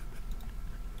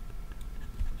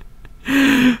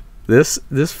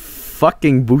 This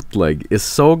fucking bootleg is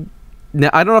so... Now,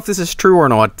 I don't know if this is true or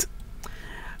not,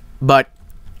 but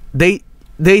they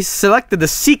selected the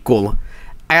sequel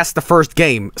as the first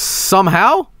game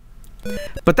somehow.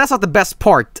 But that's not the best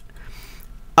part.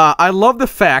 I love the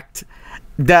fact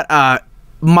that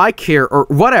Mike here, or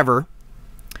whatever,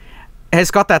 has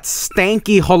got that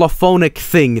stanky holophonic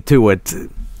thing to it.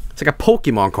 It's like a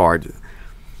Pokemon card.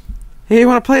 Hey, you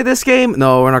want to play this game?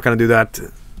 No, we're not going to do that.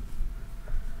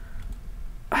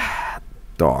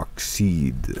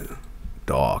 Darkseed.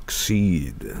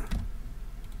 Darkseed.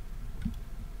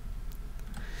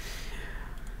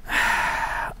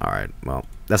 Alright, well,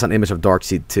 that's an image of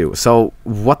Darkseed too. So,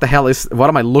 what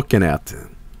am I looking at?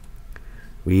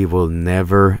 We will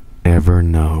never, ever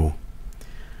know.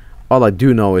 All I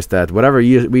do know is that whatever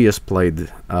we just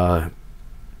played, we're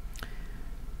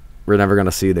never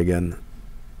gonna see it again.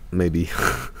 Maybe.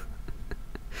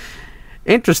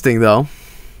 Interesting though.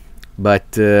 But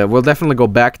we'll definitely go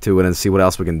back to it and see what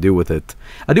else we can do with it.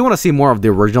 I do want to see more of the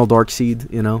original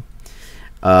Darkseed, you know.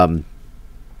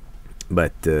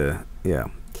 Yeah.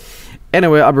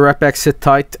 Anyway, I'll be right back. Sit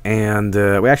tight, and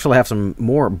we actually have some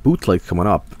more bootleg coming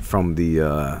up from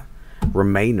the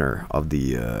remainder of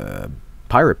the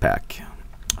pirate pack.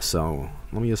 So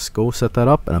let me just go set that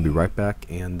up, and I'll be right back.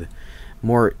 And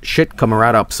more shit coming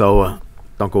right up, so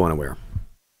don't go anywhere.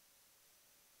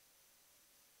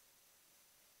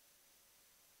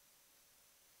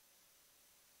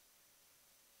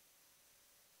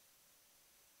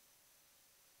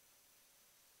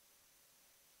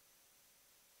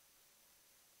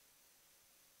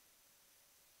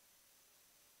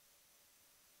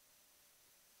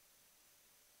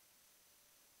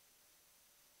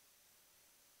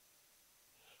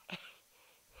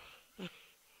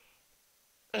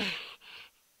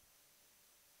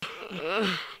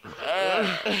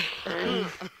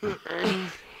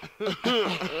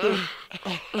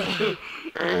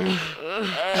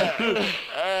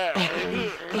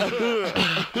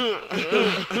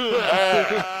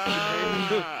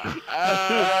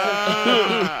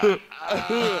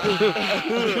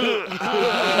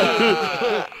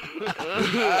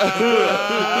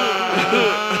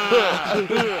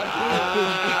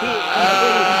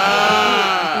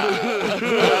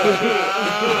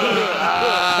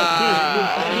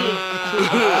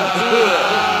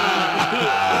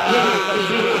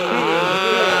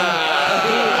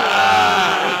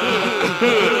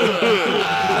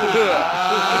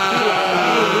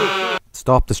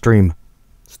 Stop the stream.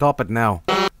 Stop it now.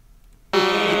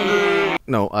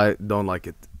 No, I don't like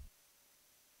it.